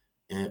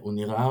 הוא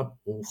נראה,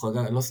 הוא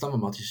חגג, לא סתם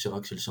אמרתי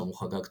שרק שלשום הוא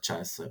חגג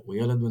 19, הוא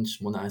ילד בן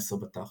 18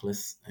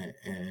 בתכלס,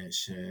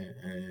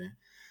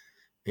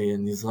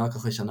 שנזרק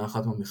אחרי שנה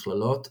אחת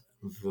במכללות,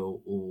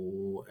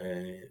 והוא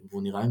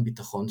נראה עם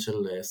ביטחון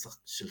של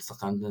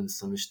שחקן בן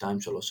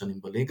 22-3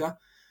 שנים בליגה,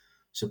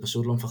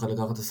 שפשוט לא מפחד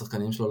לקחת את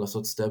השחקנים שלו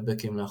לעשות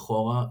סטפבקים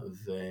לאחורה,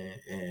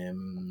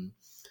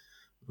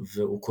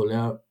 והוא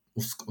קולע,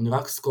 הוא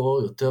נראה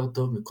סקורר יותר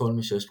טוב מכל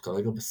מי שיש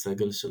כרגע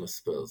בסגל של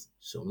הספיירס,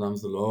 שאומנם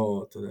זה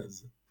לא, אתה יודע,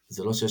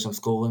 זה לא שיש שם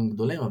סקוררים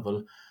גדולים,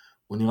 אבל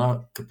הוא נראה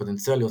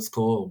כפוטנציאל להיות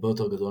סקורר הרבה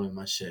יותר גדול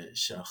ממה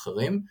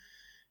שאחרים.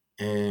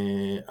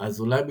 אז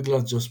אולי בגלל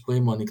ג'וש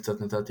פרימו אני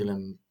קצת נתתי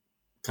להם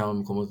כמה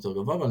מקומות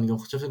יותר גבוה, אבל אני גם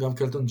חושב שגם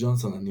קלטון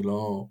ג'ונסון,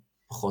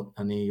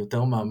 אני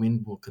יותר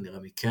מאמין בו כנראה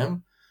מכם.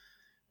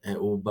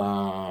 הוא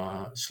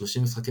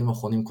ב-30 משחקים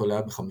האחרונים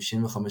קולע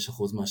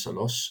ב-55%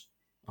 מהשלוש,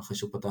 אחרי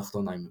שהוא פתח את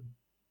העונה עם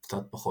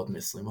קצת פחות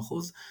מ-20%.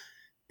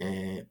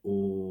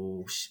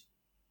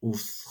 הוא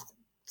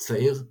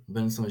צעיר,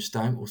 בן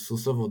 22, הוא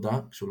סוס עבודה,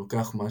 כשהוא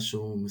לוקח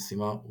משהו,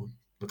 משימה, הוא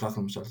לקח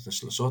למשל את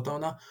השלשות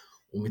העונה,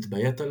 הוא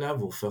מתביית עליה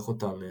והוא הופך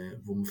אותה,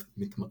 והוא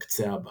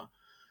מתמקצע בה.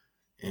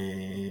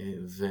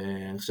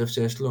 ואני חושב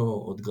שיש לו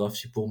עוד גרף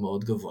שיפור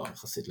מאוד גבוה,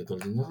 יחסית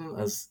לקלדון,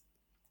 אז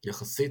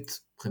יחסית,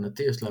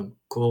 מבחינתי, יש להם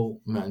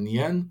קור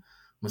מעניין,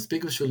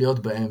 מספיק בשביל להיות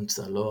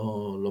באמצע,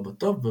 לא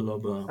בטופ ולא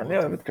אני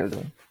אוהב את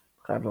קלדון,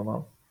 חייב לומר.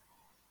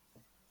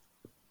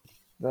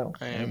 זהו,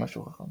 אין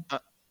משהו חכם.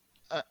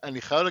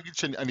 אני חייב להגיד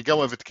שאני גם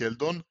אוהב את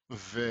קלדון,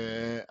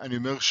 ואני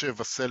אומר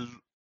שבסל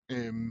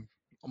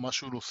או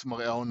משהו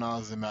מראה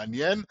העונה זה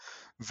מעניין,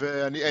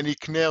 ואני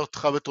אקנה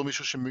אותך בתור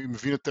מישהו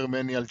שמבין יותר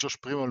ממני על ג'וש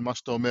פרימו, על מה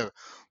שאתה אומר.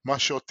 מה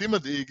שאותי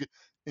מדאיג,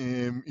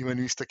 אם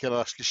אני מסתכל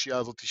על השלישייה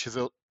הזאת,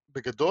 שזה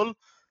בגדול,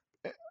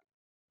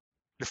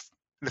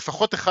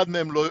 לפחות אחד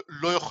מהם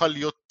לא יוכל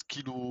להיות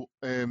כאילו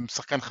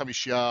שחקן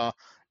חמישייה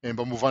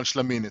במובן של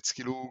המינץ,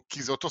 כאילו,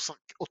 כי זה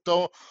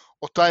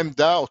אותה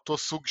עמדה, אותו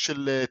סוג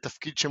של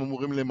תפקיד שהם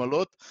אמורים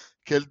למלות,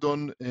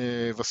 קלדון,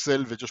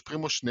 וסל וג'וש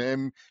פרימו,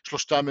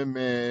 שלושתם הם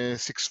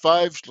 6'5",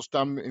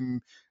 שלושתם הם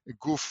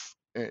גוף,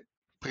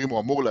 פרימו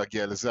אמור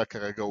להגיע לזה,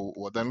 כרגע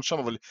הוא עדיין לא שם,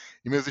 אבל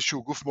עם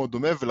איזשהו גוף מאוד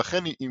דומה,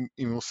 ולכן אם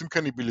הם עושים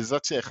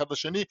קניביליזציה אחד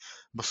לשני,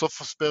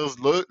 בסוף הספיירס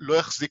לא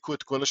יחזיקו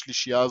את כל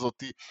השלישייה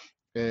הזאת,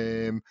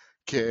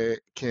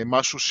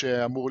 כמשהו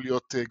שאמור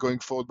להיות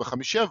going forward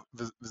בחמישייה,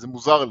 וזה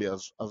מוזר לי,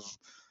 אז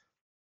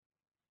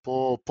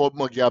פה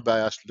מגיעה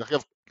הבעיה שלי.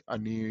 אגב,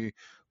 אני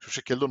חושב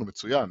שקלדון הוא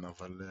מצוין,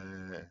 אבל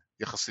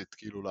יחסית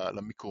כאילו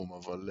למיקום,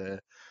 אבל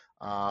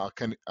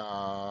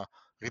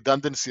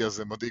ה-redundancy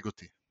הזה מדאיג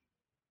אותי.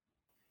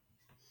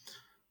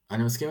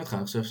 אני מסכים איתך,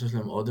 אני חושב שיש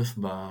להם עודף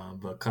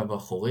בקו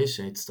האחורי,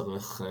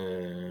 שיצטרכו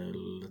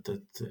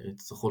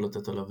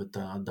לתת עליו את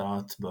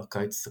הדעת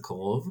בקיץ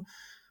הקרוב.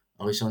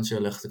 הראשון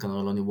שילך זה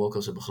כנראה לוני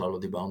ווקר, שבכלל לא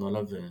דיברנו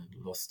עליו,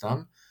 ולא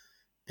סתם.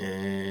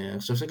 אני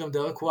חושב שגם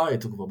דרק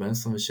ווייט, הוא כבר בן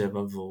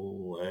 27,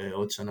 והוא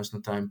עוד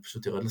שנה-שנתיים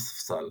פשוט ירד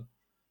לספסל,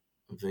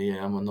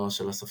 ויהיה המנוע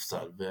של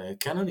הספסל.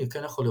 וכן, אני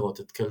כן יכול לראות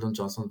את קלטון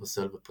ג'ונסון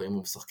וסל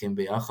ופרימו משחקים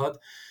ביחד.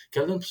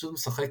 קלטון פשוט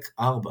משחק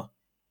 4.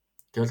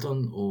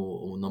 קלטון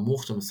הוא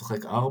נמוך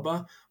שמשחק 4,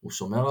 הוא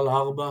שומר על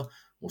 4,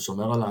 הוא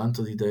שומר על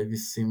האנטוני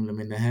דייביסים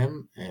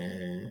למיניהם,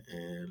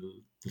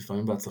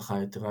 לפעמים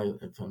בהצלחה יתרה,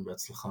 לפעמים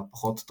בהצלחה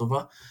פחות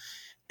טובה.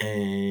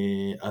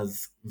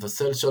 אז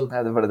וסל של...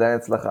 אבל עדיין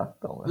הצלחה,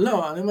 אתה אומר.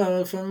 לא, אני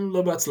אומר, לפעמים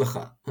לא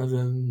בהצלחה.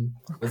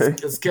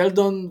 אז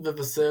קלדון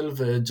ובסל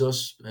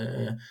וג'וש,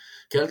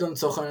 קלדון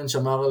צורך העניין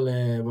שמר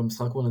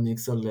במשחק מול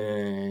הניקס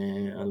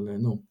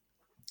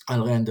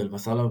על רנדל,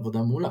 ועשה לה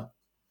עבודה מעולה.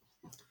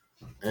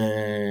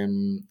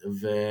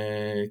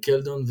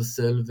 וקלדון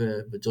וסל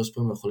וג'וש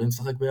פרימו יכולים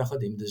לשחק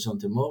ביחד עם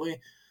דז'אנטה מורי,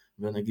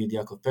 ונגיד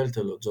יעקב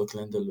פלטל או ג'ו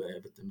קלנדל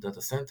בעמדת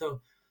הסנטר,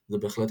 זה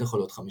בהחלט יכול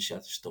להיות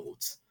חמישיית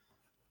שתרוץ.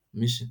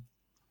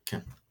 כן.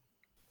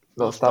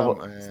 לא,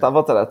 סתם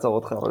רוצה לעצור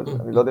אותך, אבל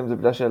אני לא יודע אם זה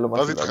בגלל שאין לו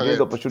משהו להגיד,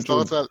 או פשוט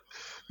שהוא...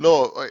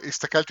 לא,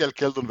 הסתכלתי על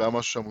קלדון והיה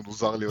משהו שם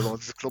מוזר לי, אבל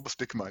זה לא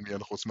מספיק מעניין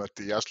חוץ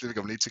מהתהייה שלי,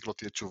 וגם לאיציק לא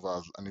תהיה תשובה,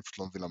 אז אני פשוט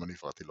לא מבין למה אני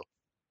הפרעתי לו.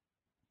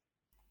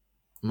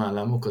 מה,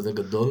 למה הוא כזה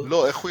גדול?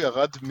 לא, איך הוא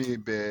ירד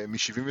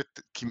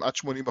כמעט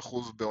 80%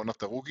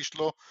 בעונת הרוגי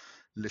שלו,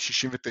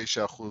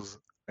 ל-69%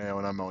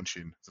 עונה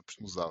מהעונשין. זה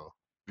פשוט מוזר.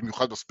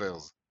 במיוחד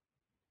בספיירס.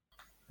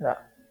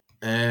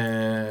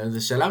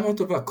 זו שאלה מאוד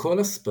טובה, כל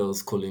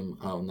הספיירס קולים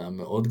העונה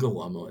מאוד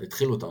גרוע,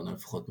 התחילו את העונה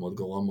לפחות מאוד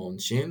גרוע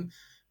מהעונשין,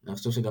 אני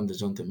חושב שגם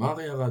דז'ונטה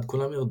מארי ירד,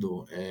 כולם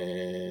ירדו,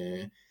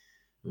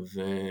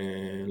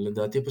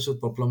 ולדעתי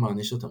פשוט פופ לא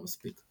מעניש אותה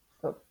מספיק.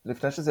 טוב,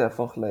 לפני שזה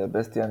יהפוך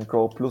לבסט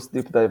ינקור פלוס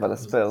דיפ דייב על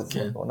הספיירס,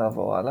 כן. בואו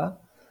נעבור הלאה.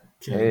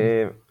 כן.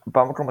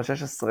 במקום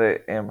ה-16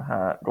 הם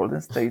הגולדן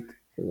סטייט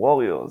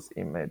ווריורס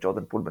עם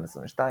ג'ורדן פול בן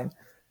 22,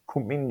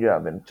 קומינגה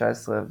בן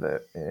 19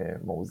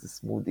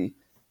 ומוזס מודי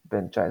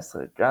בן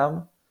 19 גם.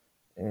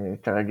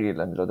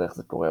 כרגיל, אני לא יודע איך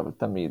זה קורה, אבל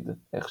תמיד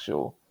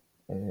איכשהו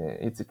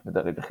איציק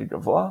מדרג הכי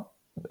גבוה.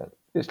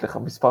 יש לך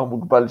מספר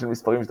מוגבל של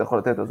מספרים שאתה יכול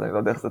לתת, אז אני לא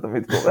יודע איך זה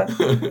תמיד קורה.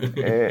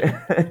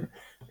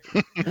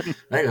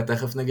 רגע,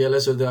 תכף נגיע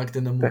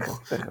לשדרגתי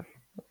נמוך. תכף.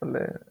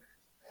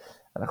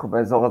 אנחנו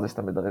באזור הזה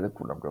שאתה מדרג את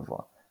כולם גבוה.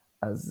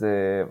 אז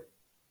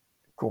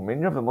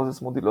קומינגה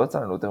ומוזס מודי לא יצא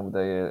לנו יותר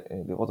מדי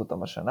לראות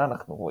אותם השנה,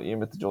 אנחנו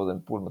רואים את ג'ורדן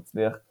פול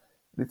מצליח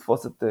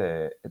לתפוס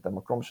את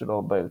המקום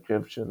שלו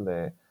בהרכב של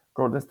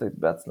גולדן סטייט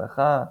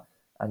בהצלחה.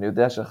 אני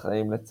יודע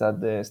שהחיים לצד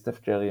סטף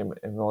קרי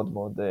הם מאוד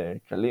מאוד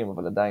קלים,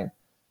 אבל עדיין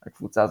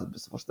הקבוצה הזאת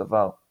בסופו של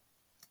דבר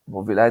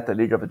מובילה את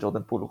הליגה,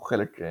 וג'ורדן פול הוא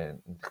חלק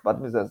נכבד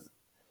מזה, אז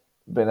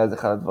בעיניי זה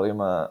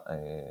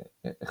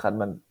אחד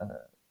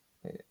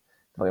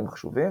מהדברים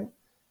החשובים,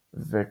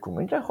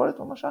 וקומינגה יכול להיות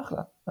ממש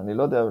אחלה. אני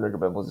לא יודע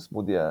לגבי מוזס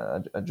מודי,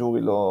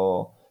 הג'ורי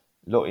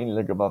לא אין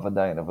לגביו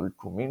עדיין, אבל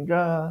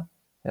קומינגה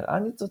הראה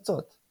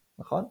ניצוצות,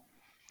 נכון?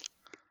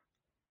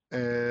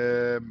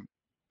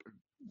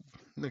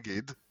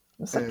 נגיד.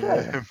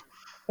 מסקרן.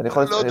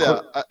 לא יודע,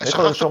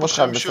 שכחת פה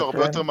שם שהוא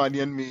הרבה יותר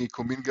מעניין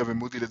מקומינגה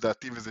ומודי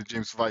לדעתי, וזה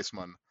ג'יימס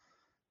וייסמן.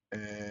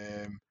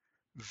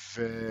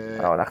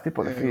 הלכתי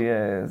פה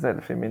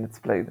לפי מינטס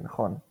פלייד,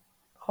 נכון.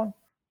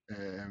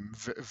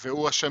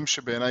 והוא השם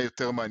שבעיניי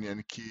יותר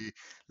מעניין, כי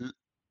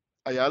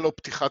היה לו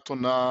פתיחת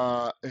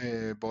עונה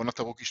בעונת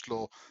הרוקי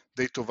שלו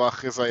די טובה,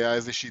 אחרי זה היה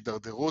איזושהי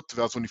דרדרות,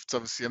 ואז הוא נפצע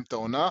וסיים את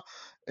העונה.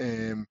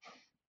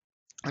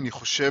 אני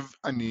חושב,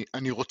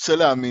 אני רוצה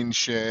להאמין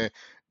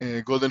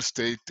שגולדן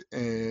סטייט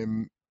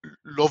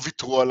לא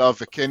ויתרו עליו,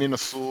 וכן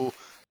ינסו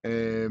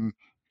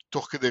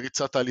תוך כדי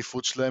ריצת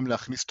האליפות שלהם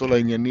להכניס אותו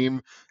לעניינים,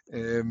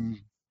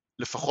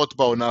 לפחות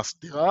בעונה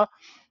הסדירה.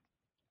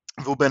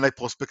 והוא בעיניי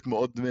פרוספקט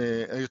מאוד,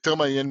 יותר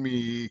מעניין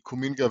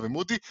מקומינגה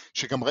ומודי,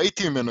 שגם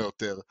ראיתי ממנו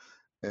יותר.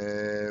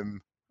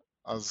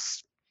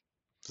 אז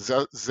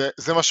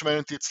זה מה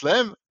שמעניין אותי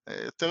אצלהם,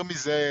 יותר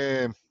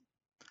מזה,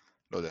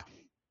 לא יודע.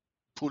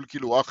 פול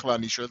כאילו אחלה,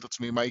 אני שואל את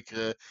עצמי מה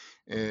יקרה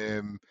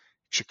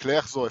כשקלי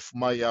יחזור,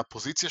 מה יהיה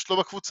הפוזיציה שלו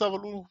בקבוצה, אבל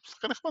הוא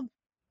שחקן נחמד.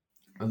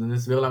 אז אני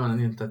אסביר למה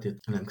אני נתתי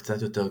להם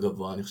קצת יותר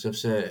גבוה. אני חושב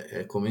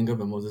שקומינגה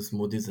ומוזס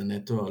מודי זה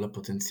נטו על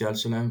הפוטנציאל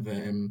שלהם,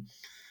 והם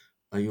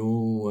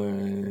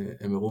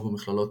הם הראו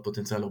במכללות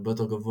פוטנציאל הרבה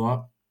יותר גבוה.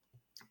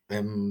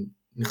 הם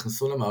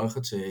נכנסו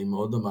למערכת שהיא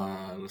מאוד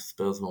דומה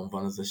לספיירס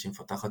במובן הזה שהיא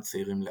מפתחת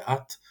צעירים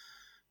לאט,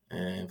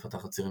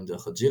 מפתחת צעירים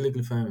דרך הג'יליג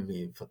לפעמים,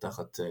 והיא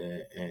מפתחת,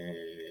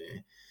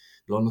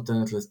 לא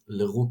נותנת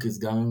לרוקיס,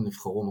 גם אם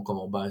נבחרו מקום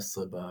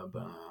 14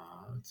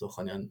 לצורך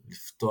העניין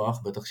לפתוח,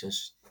 בטח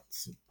שיש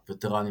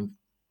וטרנים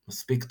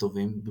מספיק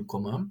טובים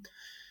במקומם.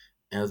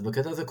 אז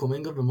בקטע הזה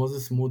קומינגה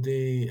ומוזס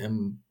מודי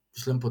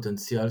יש להם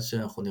פוטנציאל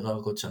שאנחנו נראה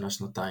רק עוד שנה,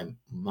 שנתיים,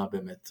 מה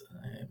באמת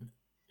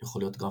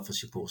יכול להיות גרף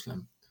השיפור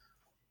שלהם.